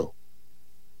miedo.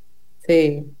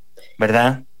 Sí.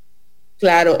 ¿Verdad?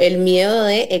 Claro, el miedo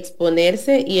de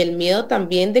exponerse y el miedo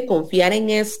también de confiar en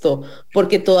esto,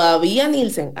 porque todavía,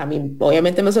 Nielsen, a mí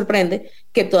obviamente me sorprende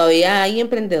que todavía hay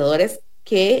emprendedores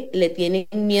que le tienen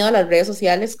miedo a las redes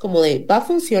sociales como de, ¿va a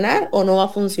funcionar o no va a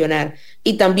funcionar?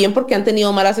 Y también porque han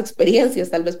tenido malas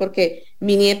experiencias, tal vez porque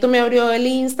mi nieto me abrió el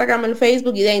Instagram, el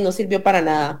Facebook y de ahí no sirvió para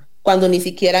nada, cuando ni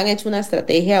siquiera han hecho una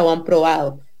estrategia o han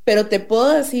probado. Pero te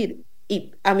puedo decir,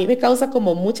 y a mí me causa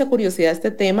como mucha curiosidad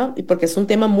este tema, y porque es un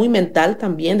tema muy mental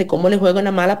también, de cómo le juega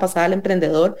una mala pasada al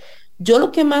emprendedor. Yo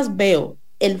lo que más veo,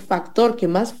 el factor que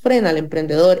más frena al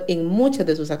emprendedor en muchas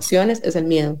de sus acciones es el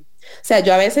miedo. O sea,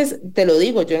 yo a veces, te lo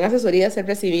digo, yo en asesorías he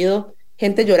recibido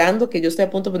gente llorando, que yo estoy a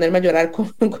punto de ponerme a llorar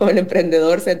con el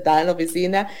emprendedor sentada en la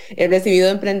oficina. He recibido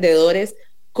emprendedores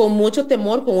con mucho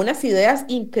temor, con unas ideas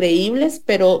increíbles,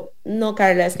 pero no,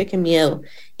 Karla, es que qué miedo.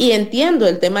 Y entiendo,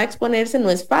 el tema de exponerse no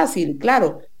es fácil,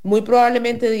 claro. Muy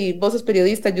probablemente, y vos sos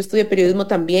periodista, yo estudié periodismo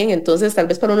también, entonces tal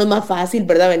vez para uno es más fácil,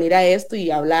 ¿verdad? Venir a esto y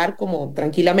hablar como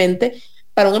tranquilamente.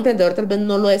 Para un emprendedor tal vez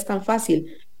no lo es tan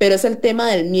fácil, pero es el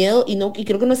tema del miedo y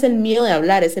creo que no es el miedo de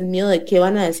hablar, es el miedo de qué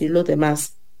van a decir los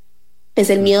demás. Es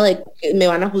el miedo de que me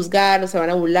van a juzgar o se van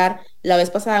a burlar. La vez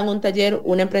pasada en un taller,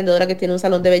 una emprendedora que tiene un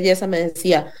salón de belleza me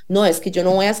decía, no, es que yo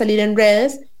no voy a salir en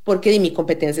redes porque mi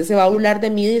competencia se va a burlar de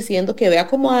mí diciendo que vea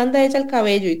cómo anda ella el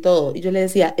cabello y todo. Y yo le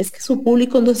decía, es que su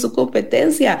público no es su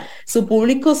competencia, su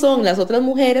público son las otras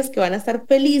mujeres que van a estar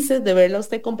felices de verla a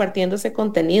usted compartiendo ese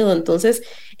contenido. Entonces,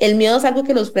 el miedo es algo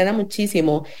que los frena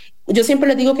muchísimo. Yo siempre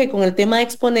les digo que con el tema de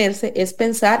exponerse es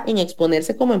pensar en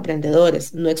exponerse como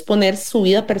emprendedores, no exponer su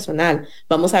vida personal.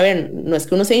 Vamos a ver, no es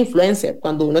que uno sea influencer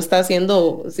cuando uno está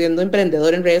siendo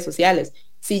emprendedor en redes sociales.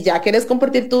 Si ya quieres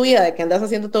compartir tu vida, de qué andas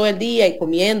haciendo todo el día y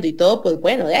comiendo y todo, pues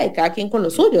bueno, de ahí cada quien con lo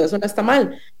suyo, eso no está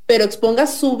mal. Pero exponga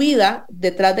su vida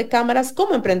detrás de cámaras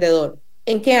como emprendedor.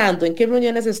 ¿En qué ando? ¿En qué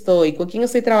reuniones estoy? ¿Con quién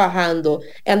estoy trabajando?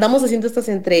 Andamos haciendo estas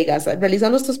entregas,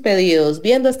 realizando estos pedidos,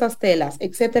 viendo estas telas,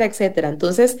 etcétera, etcétera.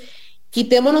 Entonces,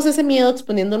 quitémonos ese miedo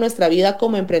exponiendo nuestra vida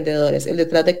como emprendedores, el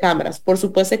detrás de cámaras. Por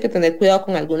supuesto hay que tener cuidado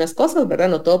con algunas cosas, ¿verdad?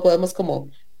 No todo podemos como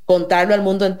contarlo al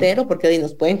mundo entero porque ahí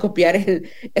nos pueden copiar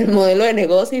el modelo de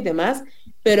negocio y demás,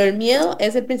 pero el miedo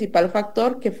es el principal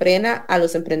factor que frena a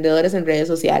los emprendedores en redes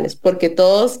sociales, porque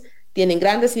todos tienen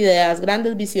grandes ideas,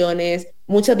 grandes visiones,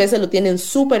 muchas veces lo tienen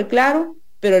súper claro,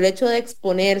 pero el hecho de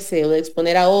exponerse o de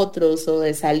exponer a otros o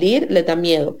de salir les da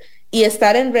miedo. Y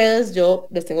estar en redes, yo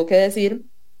les tengo que decir,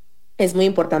 es muy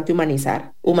importante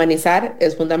humanizar. Humanizar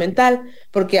es fundamental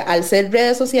porque al ser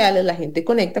redes sociales la gente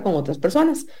conecta con otras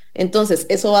personas. Entonces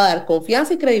eso va a dar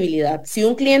confianza y credibilidad. Si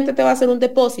un cliente te va a hacer un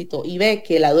depósito y ve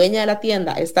que la dueña de la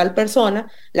tienda es tal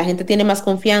persona, la gente tiene más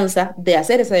confianza de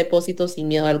hacer ese depósito sin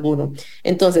miedo alguno.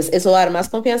 Entonces eso va a dar más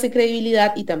confianza y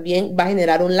credibilidad y también va a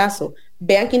generar un lazo.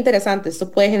 Vean qué interesante,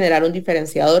 esto puede generar un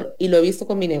diferenciador y lo he visto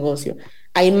con mi negocio.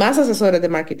 Hay más asesores de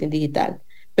marketing digital,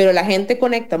 pero la gente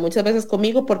conecta muchas veces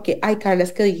conmigo porque, ay, Karla,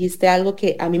 es que dijiste algo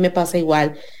que a mí me pasa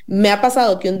igual. Me ha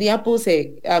pasado que un día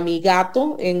puse a mi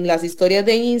gato en las historias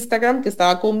de Instagram que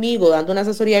estaba conmigo dando una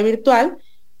asesoría virtual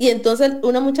y entonces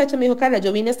una muchacha me dijo, Karla,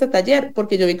 yo vine a este taller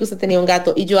porque yo vi que usted tenía un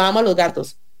gato y yo amo a los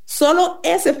gatos. Solo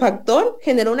ese factor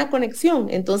generó una conexión.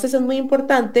 Entonces es muy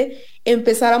importante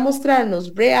empezar a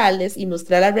mostrarnos reales y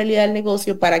mostrar la realidad del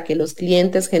negocio para que los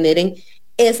clientes generen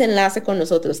ese enlace con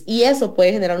nosotros y eso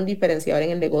puede generar un diferenciador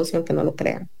en el negocio aunque no lo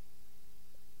crean.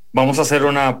 Vamos a hacer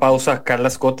una pausa. Karla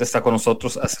Scott está con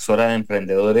nosotros, asesora de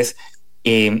emprendedores.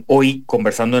 Hoy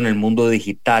conversando en el mundo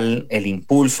digital, el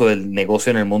impulso del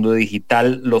negocio en el mundo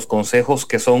digital, los consejos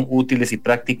que son útiles y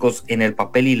prácticos en el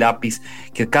papel y lápiz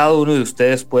que cada uno de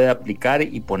ustedes puede aplicar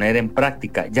y poner en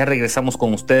práctica. Ya regresamos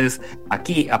con ustedes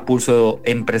aquí a Pulso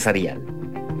Empresarial.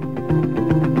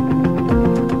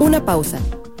 Una pausa.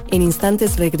 En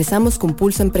instantes regresamos con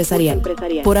Pulso Empresarial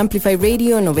por Amplify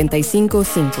Radio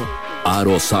 95.5.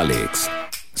 Aros Alex.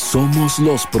 Somos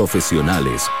los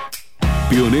profesionales.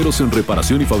 Pioneros en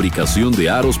reparación y fabricación de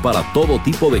aros para todo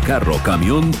tipo de carro,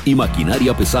 camión y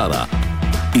maquinaria pesada.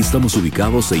 Estamos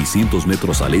ubicados 600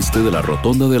 metros al este de la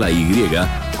rotonda de la Y,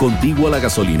 contigua a la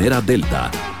gasolinera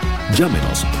Delta.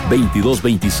 Llámenos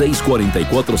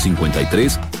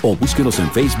 2226-4453 o búsquenos en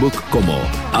Facebook como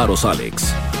Aros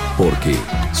Alex. Porque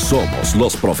somos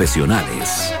los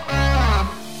profesionales.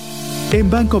 En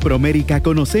Banco Promérica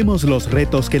conocemos los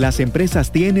retos que las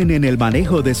empresas tienen en el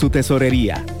manejo de su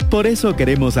tesorería. Por eso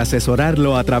queremos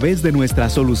asesorarlo a través de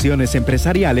nuestras soluciones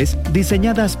empresariales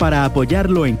diseñadas para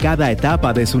apoyarlo en cada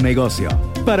etapa de su negocio.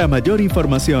 Para mayor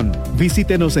información,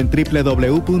 visítenos en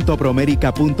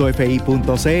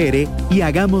www.promerica.fi.cr y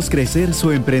hagamos crecer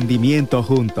su emprendimiento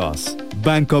juntos.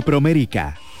 Banco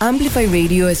Promérica. Amplify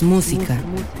Radio es música,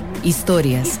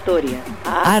 historias,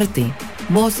 arte,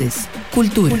 voces,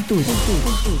 cultura.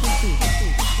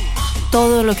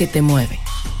 Todo lo que te mueve.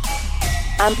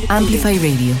 Amplify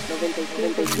Radio.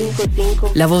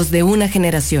 La voz de una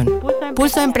generación.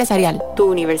 Pulso Empresarial,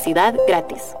 tu universidad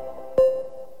gratis.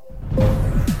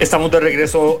 Estamos de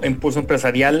regreso en Pulso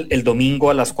Empresarial. El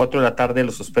domingo a las 4 de la tarde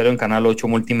los espero en Canal 8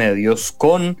 Multimedios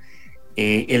con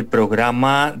el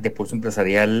programa de Pulso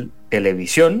Empresarial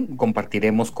Televisión.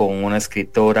 Compartiremos con una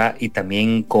escritora y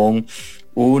también con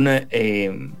una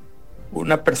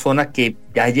persona que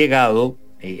ya ha llegado.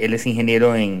 Él es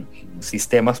ingeniero en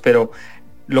sistemas, pero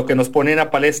lo que nos pone en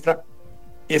la palestra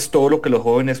es todo lo que los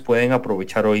jóvenes pueden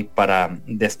aprovechar hoy para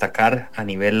destacar a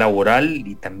nivel laboral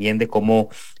y también de cómo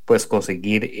pues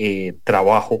conseguir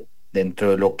trabajo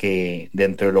dentro de lo que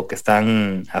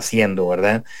están haciendo,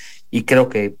 ¿verdad? Y creo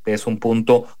que es un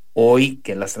punto hoy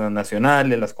que las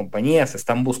transnacionales, las compañías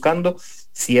están buscando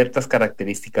ciertas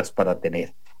características para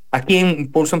tener. Aquí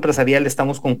en Pulso Empresarial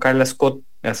estamos con Karla Scott,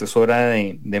 asesora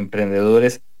de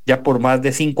emprendedores ya por más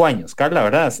de 5 años. Karla,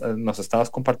 ¿verdad? Nos estabas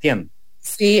compartiendo.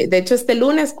 Sí, de hecho este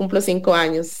lunes cumplo 5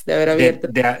 años de haber abierto.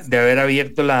 De haber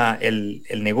abierto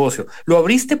el negocio. ¿Lo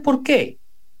abriste por qué?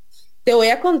 Te voy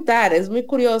a contar, es muy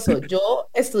curioso. Yo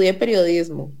estudié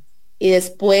periodismo y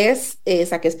después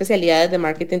saqué especialidades de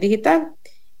marketing digital.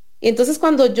 Y entonces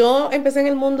cuando yo empecé en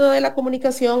el mundo de la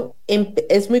comunicación,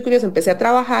 es muy curioso, empecé a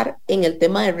trabajar en el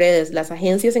tema de redes. Las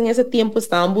agencias en ese tiempo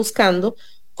estaban buscando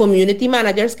community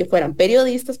managers que fueran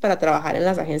periodistas para trabajar en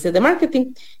las agencias de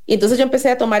marketing. Y entonces yo empecé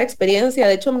a tomar experiencia.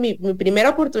 De hecho, mi primera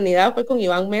oportunidad fue con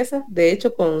Iván Mesa, de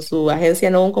hecho, con su agencia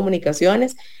Novo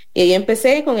Comunicaciones. Y ahí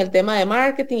empecé con el tema de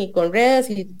marketing y con redes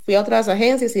y fui a otras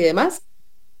agencias y demás.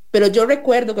 Pero yo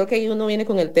recuerdo, creo que ahí uno viene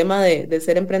con el tema de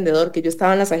ser emprendedor, que yo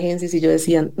estaba en las agencias y yo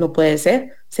decía, no puede ser.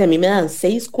 O sea, a mí me dan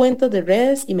 6 cuentas de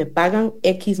redes y me pagan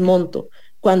X monto,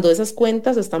 cuando esas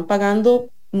cuentas están pagando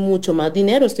mucho más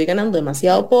dinero, estoy ganando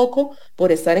demasiado poco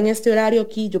por estar en este horario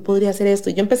aquí, yo podría hacer esto.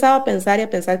 Y yo empezaba a pensar y a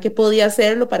pensar que podía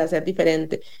hacerlo para ser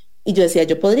diferente. Y yo decía,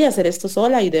 yo podría hacer esto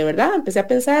sola, y de verdad empecé a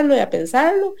pensarlo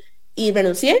y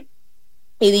renuncié.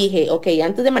 Y dije, ok,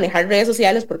 antes de manejar redes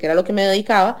sociales, porque era lo que me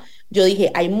dedicaba, yo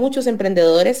dije, hay muchos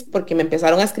emprendedores, porque me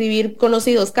empezaron a escribir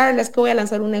conocidos, Karla, es que voy a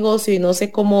lanzar un negocio y no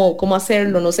sé cómo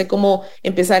hacerlo, no sé cómo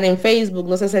empezar en Facebook,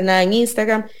 no sé hacer nada en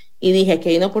Instagram. Y dije, aquí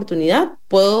hay una oportunidad,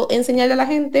 puedo enseñarle a la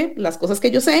gente las cosas que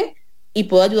yo sé y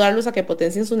puedo ayudarlos a que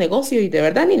potencien su negocio. Y de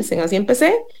verdad, Nielsen, así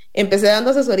empecé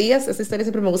dando asesorías. Esta historia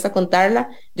siempre me gusta contarla.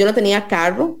 Yo no tenía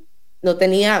carro, no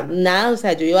tenía nada, o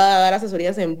sea, yo iba a dar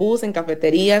asesorías en bus, en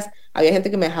cafeterías, había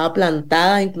gente que me dejaba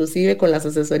plantada inclusive con las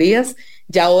asesorías.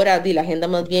 Ya ahora la agenda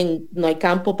más bien, no hay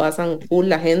campo, pasan full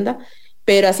la agenda.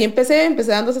 Pero así empecé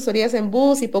dando asesorías en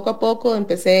bus y poco a poco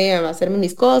empecé a hacerme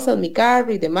mis cosas, mi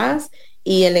carro y demás.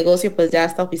 Y el negocio pues ya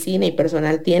esta oficina y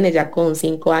personal tiene ya con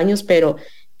 5 años, pero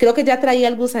creo que ya traía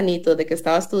el gusanito de que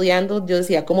estaba estudiando. Yo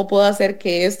decía, ¿cómo puedo hacer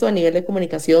que esto a nivel de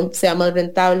comunicación sea más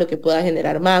rentable, que pueda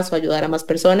generar más o ayudar a más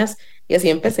personas? Y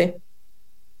así empecé.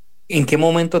 ¿En qué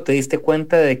momento te diste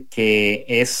cuenta de que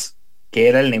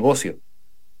era el negocio?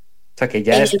 O sea, que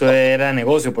ya esto era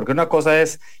negocio, porque una cosa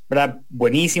es, ¿verdad?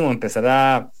 Buenísimo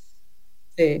empezar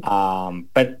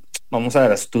vamos a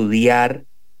ver, a estudiar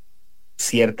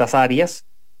ciertas áreas,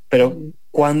 pero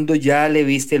 ¿cuándo ya le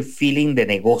viste el feeling de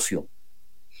negocio?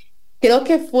 Creo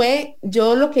que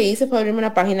yo lo que hice fue abrirme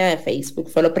una página de Facebook,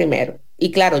 fue lo primero.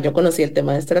 Y claro, yo conocí el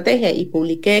tema de estrategia y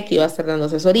publiqué que iba a estar dando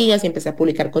asesorías y empecé a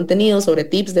publicar contenido sobre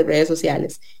tips de redes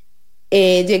sociales.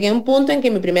 Llegué a un punto en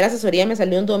que mi primera asesoría me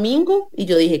salió un domingo y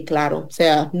yo dije, claro, o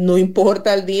sea, no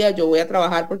importa el día, yo voy a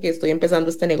trabajar porque estoy empezando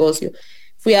este negocio.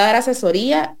 Fui a dar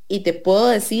asesoría y te puedo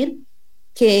decir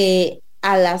que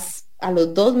a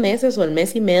los 2 meses o el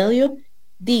mes y medio,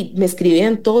 me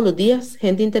escribían todos los días,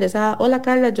 gente interesada, hola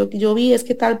Karla, yo vi, es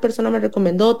que tal persona me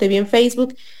recomendó, te vi en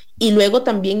Facebook. Y luego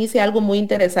también hice algo muy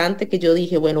interesante que yo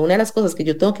dije, bueno, una de las cosas que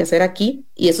yo tengo que hacer aquí,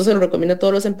 y eso se lo recomiendo a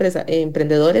todos los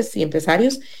emprendedores y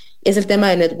empresarios, es el tema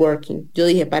de networking. Yo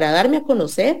dije, para darme a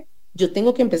conocer, yo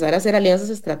tengo que empezar a hacer alianzas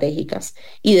estratégicas.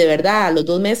 Y de verdad, a los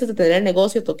 2 meses de tener el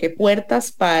negocio, toqué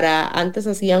puertas antes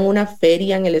hacían una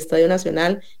feria en el Estadio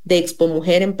Nacional de Expo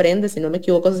Mujer Emprende, si no me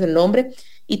equivoco ese es el nombre,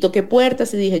 y toqué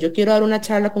puertas y dije, yo quiero dar una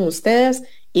charla con ustedes,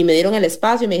 y me dieron el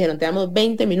espacio y me dijeron, te damos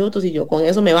 20 minutos, y yo, con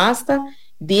eso me basta.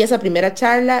 Di esa primera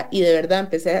charla y de verdad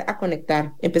empecé a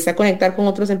conectar con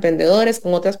otros emprendedores,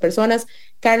 con otras personas.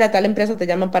 Karla, tal empresa te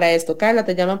llaman para esto, Karla,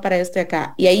 te llaman para esto y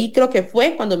acá. Y ahí creo que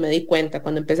fue cuando me di cuenta,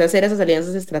 cuando empecé a hacer esas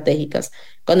alianzas estratégicas,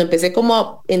 cuando empecé como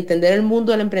a entender el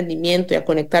mundo del emprendimiento y a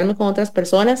conectarme con otras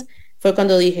personas, fue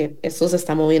cuando dije, esto se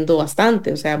está moviendo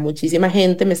bastante, o sea, muchísima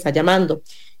gente me está llamando.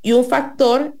 Y un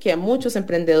factor que a muchos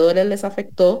emprendedores les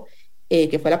afectó,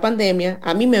 que fue la pandemia,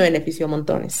 a mí me benefició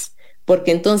montones.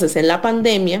 Porque entonces en la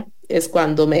pandemia es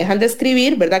cuando me dejan de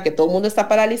escribir, ¿verdad? Que todo el mundo está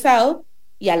paralizado,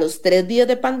 y a los 3 días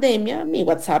de pandemia mi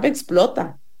WhatsApp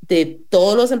explota de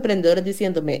todos los emprendedores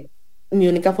diciéndome, mi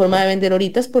única forma de vender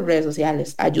ahorita es por redes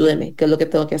sociales, ayúdeme, ¿qué es lo que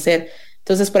tengo que hacer?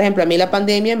 Entonces, por ejemplo, a mí la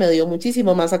pandemia me dio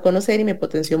muchísimo más a conocer y me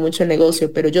potenció mucho el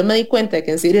negocio, pero yo me di cuenta de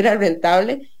que en serio era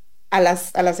rentable a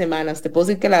las semanas. Te puedo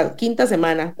decir que la quinta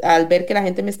semana, al ver que la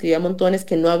gente me escribía montones,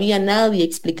 que no había nadie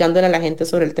explicándole a la gente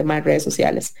sobre el tema de redes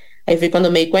sociales. Ahí fue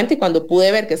cuando me di cuenta, y cuando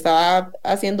pude ver que estaba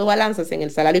haciendo balanzas en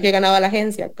el salario que ganaba la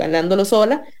agencia, ganándolo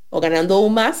sola o ganando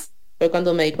aún más, fue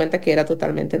cuando me di cuenta que era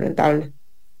totalmente rentable.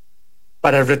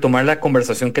 Para retomar la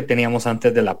conversación que teníamos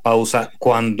antes de la pausa,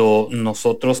 cuando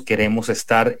nosotros queremos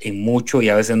estar en mucho y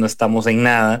a veces no estamos en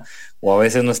nada, o a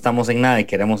veces no estamos en nada y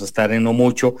queremos estar en no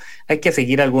mucho, hay que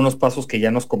seguir algunos pasos que ya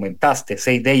nos comentaste,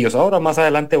 6 de ellos. Ahora más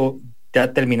adelante,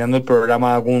 ya terminando el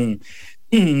programa, hago un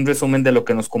resumen de lo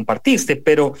que nos compartiste,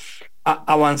 pero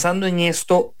avanzando en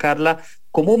esto, Karla,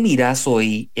 ¿cómo miras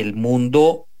hoy el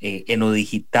mundo en lo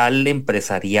digital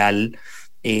empresarial?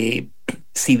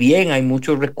 Si bien hay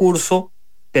mucho recurso,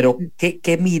 pero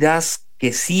 ¿qué miras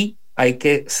que sí hay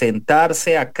que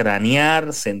sentarse a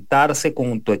cranear, sentarse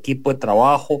con tu equipo de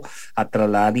trabajo, a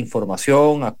trasladar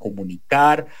información, a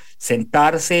comunicar,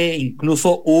 sentarse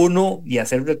incluso uno y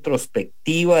hacer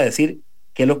retrospectiva, decir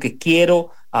qué es lo que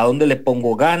quiero, a dónde le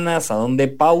pongo ganas, a dónde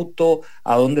pauto,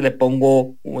 a dónde le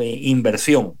pongo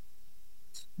inversión?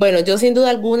 Bueno, yo sin duda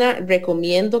alguna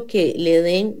recomiendo que le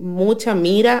den mucha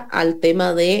mira al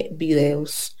tema de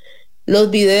videos.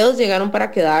 Los videos llegaron para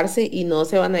quedarse y no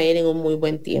se van a ir en un muy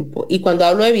buen tiempo. Y cuando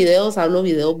hablo de videos, hablo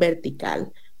video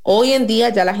vertical. Hoy en día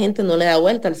ya la gente no le da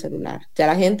vuelta al celular. Ya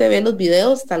la gente ve los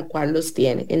videos tal cual los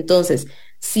tiene. Entonces,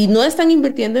 si no están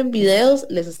invirtiendo en videos,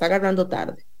 les está agarrando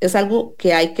tarde. Es algo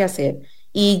que hay que hacer.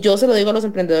 Y yo se lo digo a los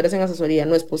emprendedores en asesoría,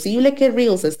 no es posible que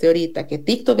Reels esté ahorita, que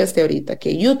TikTok esté ahorita,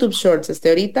 que YouTube Shorts esté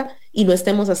ahorita y no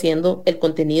estemos haciendo el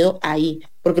contenido ahí,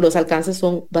 porque los alcances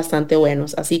son bastante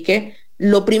buenos. Así que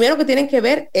lo primero que tienen que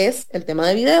ver es el tema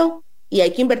de video, y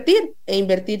hay que invertir, e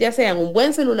invertir ya sea en un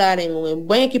buen celular, en un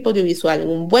buen equipo audiovisual, en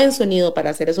un buen sonido para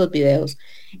hacer esos videos.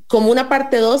 Como una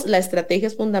parte 2, la estrategia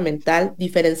es fundamental.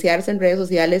 Diferenciarse en redes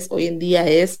sociales hoy en día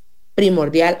es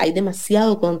primordial. Hay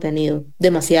demasiado contenido,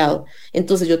 demasiado.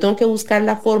 Entonces yo tengo que buscar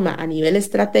la forma a nivel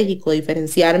estratégico de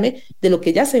diferenciarme de lo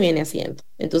que ya se viene haciendo.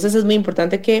 Entonces es muy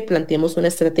importante que planteemos una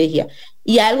estrategia.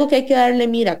 Y algo que hay que darle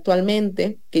mira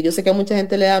actualmente, que yo sé que a mucha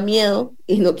gente le da miedo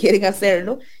y no quieren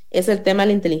hacerlo, es el tema de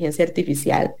la inteligencia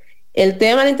artificial. El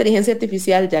tema de la inteligencia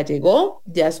artificial ya llegó,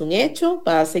 ya es un hecho,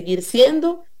 va a seguir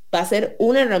siendo, va a ser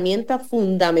una herramienta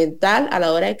fundamental a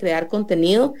la hora de crear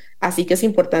contenido, así que es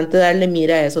importante darle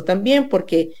mira a eso también,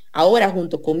 porque ahora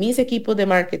junto con mis equipos de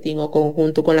marketing o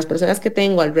junto con las personas que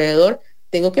tengo alrededor,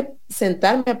 tengo que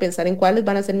sentarme a pensar en cuáles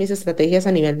van a ser mis estrategias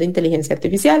a nivel de inteligencia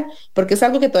artificial, porque es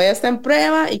algo que todavía está en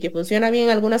prueba y que funciona bien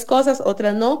en algunas cosas,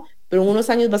 otras no, pero en unos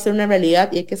años va a ser una realidad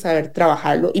y hay que saber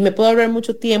trabajarlo. Y me puedo ahorrar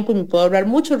mucho tiempo y me puedo ahorrar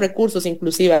muchos recursos,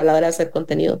 inclusive a la hora de hacer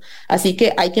contenido. Así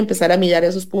que hay que empezar a mirar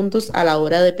esos puntos a la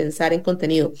hora de pensar en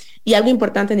contenido. Y algo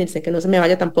importante, Nilsen, que no se me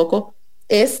vaya tampoco,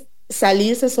 es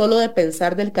salirse solo de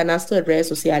pensar del canasto de redes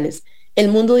sociales. El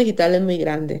mundo digital es muy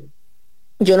grande.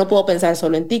 Yo no puedo pensar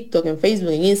solo en TikTok, en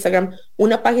Facebook, en Instagram.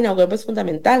 Una página web es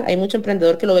fundamental. Hay mucho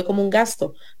emprendedor que lo ve como un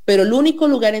gasto, pero el único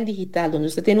lugar en digital donde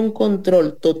usted tiene un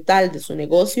control total de su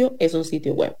negocio es un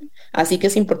sitio web. Así que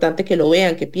es importante que lo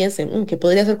vean, que piensen, ¿qué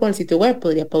podría hacer con el sitio web?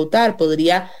 Podría pautar,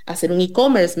 podría hacer un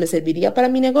e-commerce, ¿me serviría para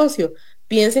mi negocio?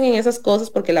 Piensen en esas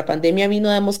cosas, porque la pandemia vino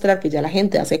a demostrar que ya la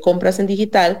gente hace compras en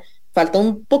digital. Falta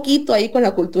un poquito ahí con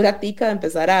la cultura tica de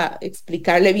empezar a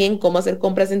explicarle bien cómo hacer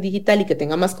compras en digital y que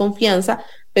tenga más confianza,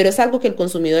 pero es algo que el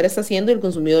consumidor está haciendo y el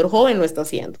consumidor joven lo está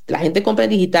haciendo. La gente compra en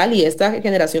digital y esta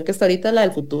generación que está ahorita es la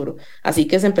del futuro. Así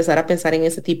que es empezar a pensar en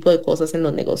ese tipo de cosas en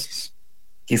los negocios.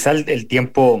 Quizá el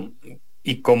tiempo,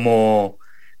 y como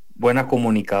buena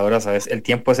comunicadora, sabes, el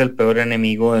tiempo es el peor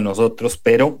enemigo de nosotros,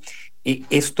 pero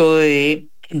esto de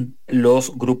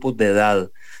los grupos de edad,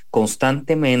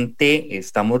 constantemente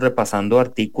estamos repasando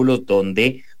artículos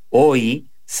donde hoy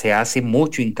se hace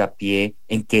mucho hincapié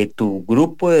en que tu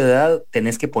grupo de edad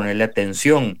tenés que ponerle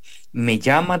atención. Me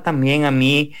llama también a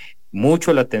mí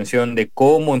mucho la atención de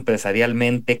cómo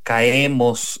empresarialmente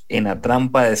caemos en la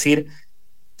trampa de decir,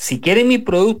 si quieren mi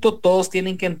producto, todos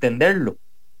tienen que entenderlo.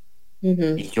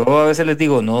 Y yo a veces les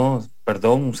digo, no,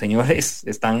 perdón, señores,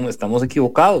 estamos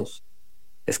equivocados.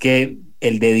 Es que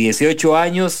el de 18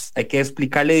 años hay que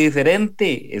explicarle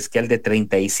diferente, es que al de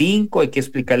 35 hay que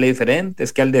explicarle diferente,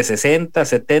 es que al de 60,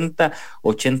 70,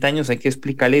 80 años hay que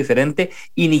explicarle diferente,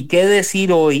 y ni qué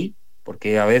decir hoy,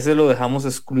 porque a veces lo dejamos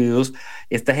excluidos,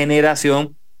 esta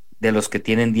generación de los que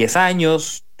tienen 10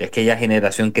 años, de aquella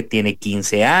generación que tiene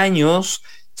 15 años.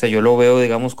 O sea, yo lo veo,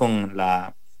 digamos, con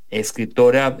la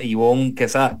escritora Ivonne, que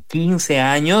es a 15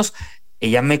 años,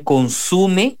 ella me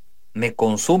consume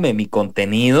mi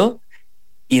contenido,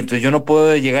 y entonces yo no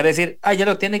puedo llegar a decir, ya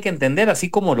lo tiene que entender así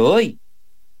como lo doy.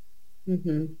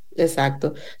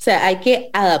 Exacto. O sea, hay que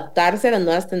adaptarse a las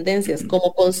nuevas tendencias.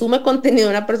 Como consume contenido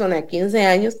una persona de 15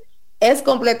 años, es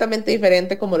completamente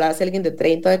diferente como lo hace alguien de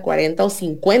 30, de 40 o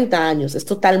 50 años. Es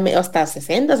totalmente, hasta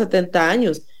 60, 70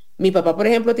 años. Mi papá, por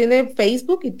ejemplo, tiene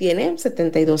Facebook y tiene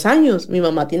 72 años. Mi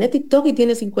mamá tiene TikTok y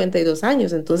tiene 52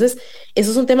 años. Entonces,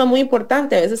 eso es un tema muy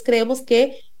importante. A veces creemos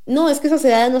que no, es que esas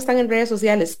edades no están en redes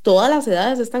sociales. Todas las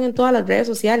edades están en todas las redes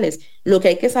sociales. Lo que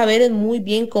hay que saber es muy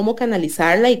bien cómo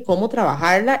canalizarla y cómo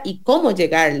trabajarla y cómo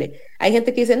llegarle. Hay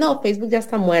gente que dice, no, Facebook ya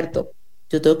está muerto.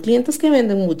 Yo tengo clientes que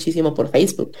venden muchísimo por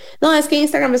Facebook. No, es que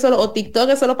Instagram es solo, o TikTok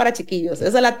es solo para chiquillos.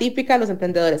 Esa es la típica de los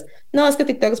emprendedores. No, es que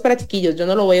TikTok es para chiquillos, yo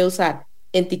no lo voy a usar.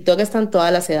 En TikTok están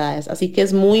todas las edades, así que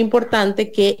es muy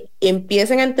importante que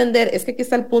empiecen a entender, es que aquí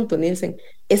está el punto, Nielsen,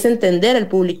 es entender el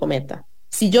público meta.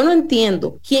 Si yo no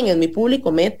entiendo quién es mi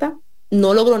público meta,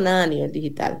 no logro nada a nivel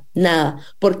digital, nada,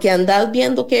 porque andás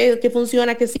viendo qué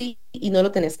funciona, qué sí, y no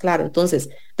lo tenés claro. Entonces,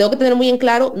 tengo que tener muy en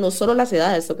claro no solo las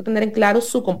edades, tengo que tener en claro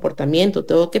su comportamiento,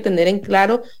 tengo que tener en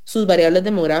claro sus variables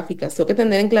demográficas, tengo que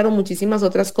tener en claro muchísimas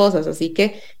otras cosas. Así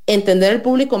que entender el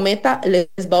público meta les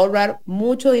va a ahorrar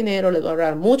mucho dinero, les va a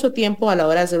ahorrar mucho tiempo a la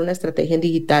hora de hacer una estrategia en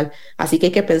digital. Así que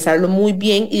hay que pensarlo muy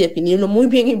bien y definirlo muy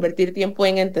bien, invertir tiempo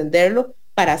en entenderlo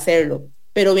para hacerlo.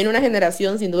 Pero viene una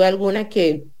generación, sin duda alguna,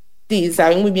 que sí,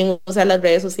 saben muy bien usar las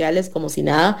redes sociales como si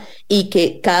nada, y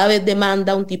que cada vez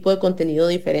demanda un tipo de contenido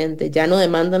diferente, ya no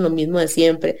demandan lo mismo de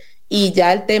siempre, y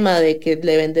ya el tema de que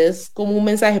le vendes como un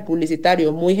mensaje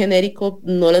publicitario muy genérico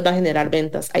no les va a generar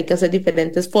ventas. Hay que hacer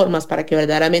diferentes formas para que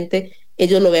verdaderamente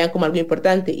ellos lo vean como algo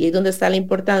importante, y es donde está la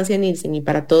importancia, Nielsen, y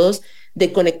para todos,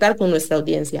 de conectar con nuestra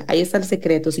audiencia. Ahí está el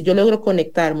secreto. Si yo logro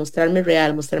conectar, mostrarme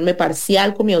real, mostrarme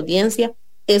parcial con mi audiencia,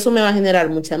 eso me va a generar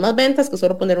muchas más ventas que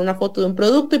solo poner una foto de un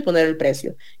producto y poner el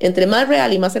precio. Entre más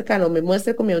real y más cercano me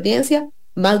muestre con mi audiencia,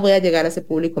 más voy a llegar a ese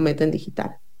público meta en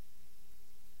digital.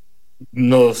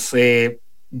 Nos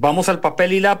vamos al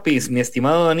papel y lápiz, mi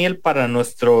estimado Daniel, para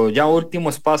nuestro ya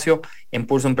último espacio en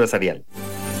Pulso Empresarial.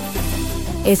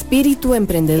 Espíritu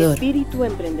emprendedor.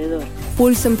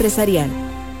 Pulso Empresarial.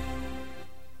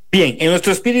 Bien, en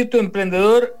nuestro espíritu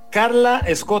emprendedor, Karla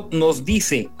Scott nos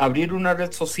dice, abrir una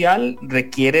red social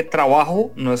requiere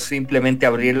trabajo, no es simplemente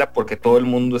abrirla porque todo el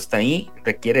mundo está ahí,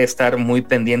 requiere estar muy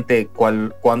pendiente de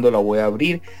cuándo la voy a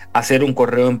abrir, hacer un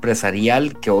correo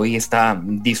empresarial que hoy está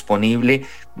disponible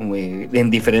en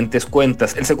diferentes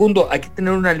cuentas. El segundo, hay que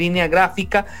tener una línea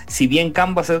gráfica. Si bien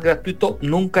Canvas es gratuito,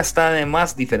 nunca está de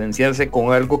más diferenciarse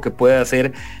con algo que pueda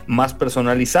ser más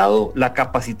personalizado. La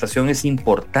capacitación es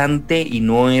importante y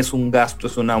no es un gasto,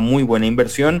 es una muy buena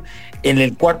inversión. En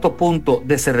el cuarto punto,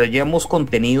 desarrollemos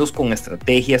contenidos con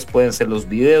estrategias, pueden ser los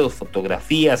videos,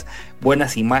 fotografías,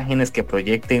 buenas imágenes que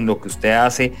proyecten lo que usted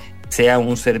hace, sea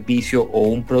un servicio o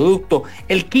un producto.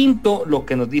 El quinto, lo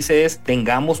que nos dice es,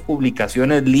 tengamos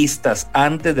publicaciones listas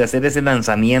antes de hacer ese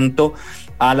lanzamiento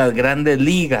a las grandes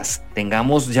ligas,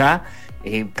 tengamos ya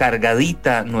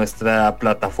cargadita nuestra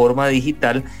plataforma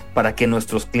digital para que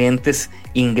nuestros clientes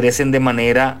ingresen de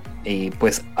manera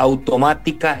pues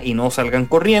automática y no salgan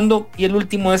corriendo. Y el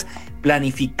último es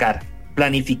planificar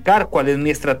cuál es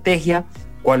mi estrategia,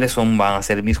 cuáles van a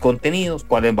ser mis contenidos,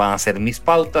 cuáles van a ser mis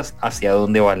pautas, hacia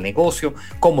dónde va el negocio,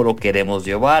 cómo lo queremos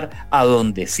llevar, a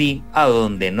dónde sí, a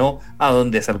dónde no, a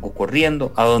dónde salgo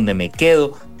corriendo, a dónde me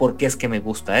quedo, por qué es que me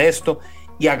gusta esto,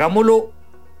 y hagámoslo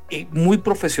muy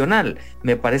profesional.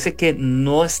 Me parece que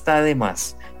no está de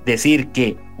más decir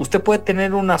que usted puede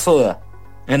tener una soda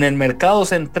en el mercado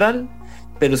central,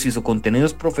 pero si su contenido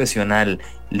es profesional,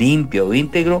 limpio,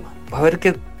 íntegro, va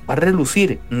va a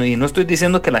relucir. Y no estoy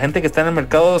diciendo que la gente que está en el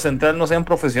mercado central no sean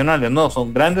profesionales, no,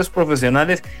 son grandes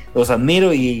profesionales, los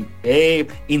admiro y he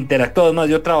interactuado. Además,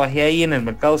 yo trabajé ahí en el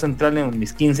mercado central en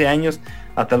mis 15 años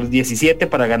hasta los 17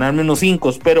 para ganarme unos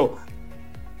 5, pero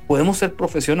podemos ser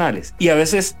profesionales y a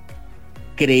veces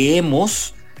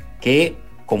creemos que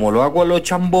como lo hago a lo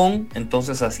chambón,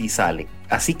 entonces así sale.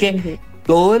 Así que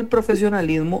todo el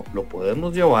profesionalismo lo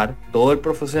podemos llevar, todo el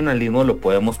profesionalismo lo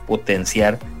podemos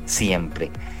potenciar siempre.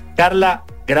 Karla,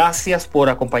 gracias por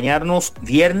acompañarnos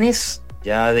viernes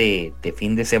ya de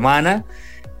fin de semana,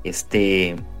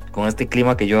 con este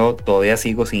clima que yo todavía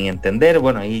sigo sin entender.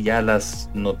 Bueno, ahí ya las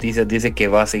noticias dicen que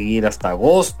va a seguir hasta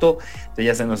agosto, entonces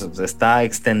ya se nos está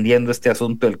extendiendo este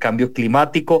asunto del cambio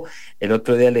climático. El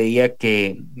otro día leía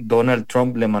que Donald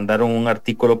Trump le mandaron un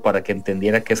artículo para que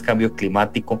entendiera qué es cambio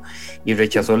climático y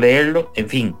rechazó leerlo. En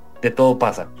fin, de todo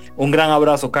pasa. Un gran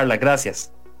abrazo, Karla,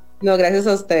 gracias. No, gracias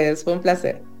a ustedes, fue un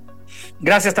placer.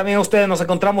 Gracias también a ustedes, nos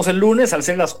encontramos el lunes al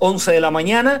ser las 11 de la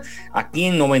mañana aquí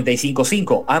en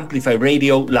 95.5 Amplify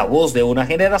Radio, la voz de una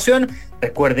generación.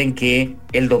 Recuerden que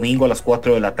el domingo a las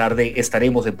 4 de la tarde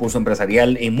estaremos en Pulso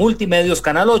Empresarial en Multimedios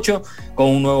Canal 8 con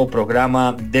un nuevo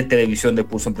programa de televisión de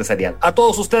Pulso Empresarial. A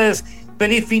todos ustedes,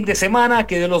 feliz fin de semana,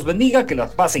 que Dios los bendiga, que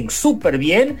las pasen súper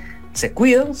bien, se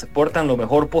cuidan, se portan lo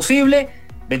mejor posible.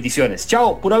 Bendiciones,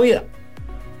 chao, pura vida.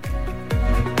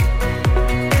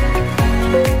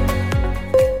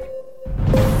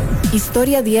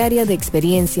 Historia diaria de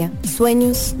experiencia,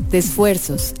 sueños, de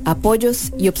esfuerzos,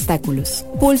 apoyos y obstáculos.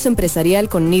 Pulso Empresarial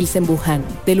con Nilsen Buján,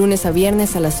 de lunes a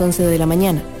viernes a las 11 de la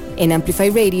mañana, en Amplify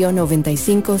Radio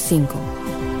 95.5.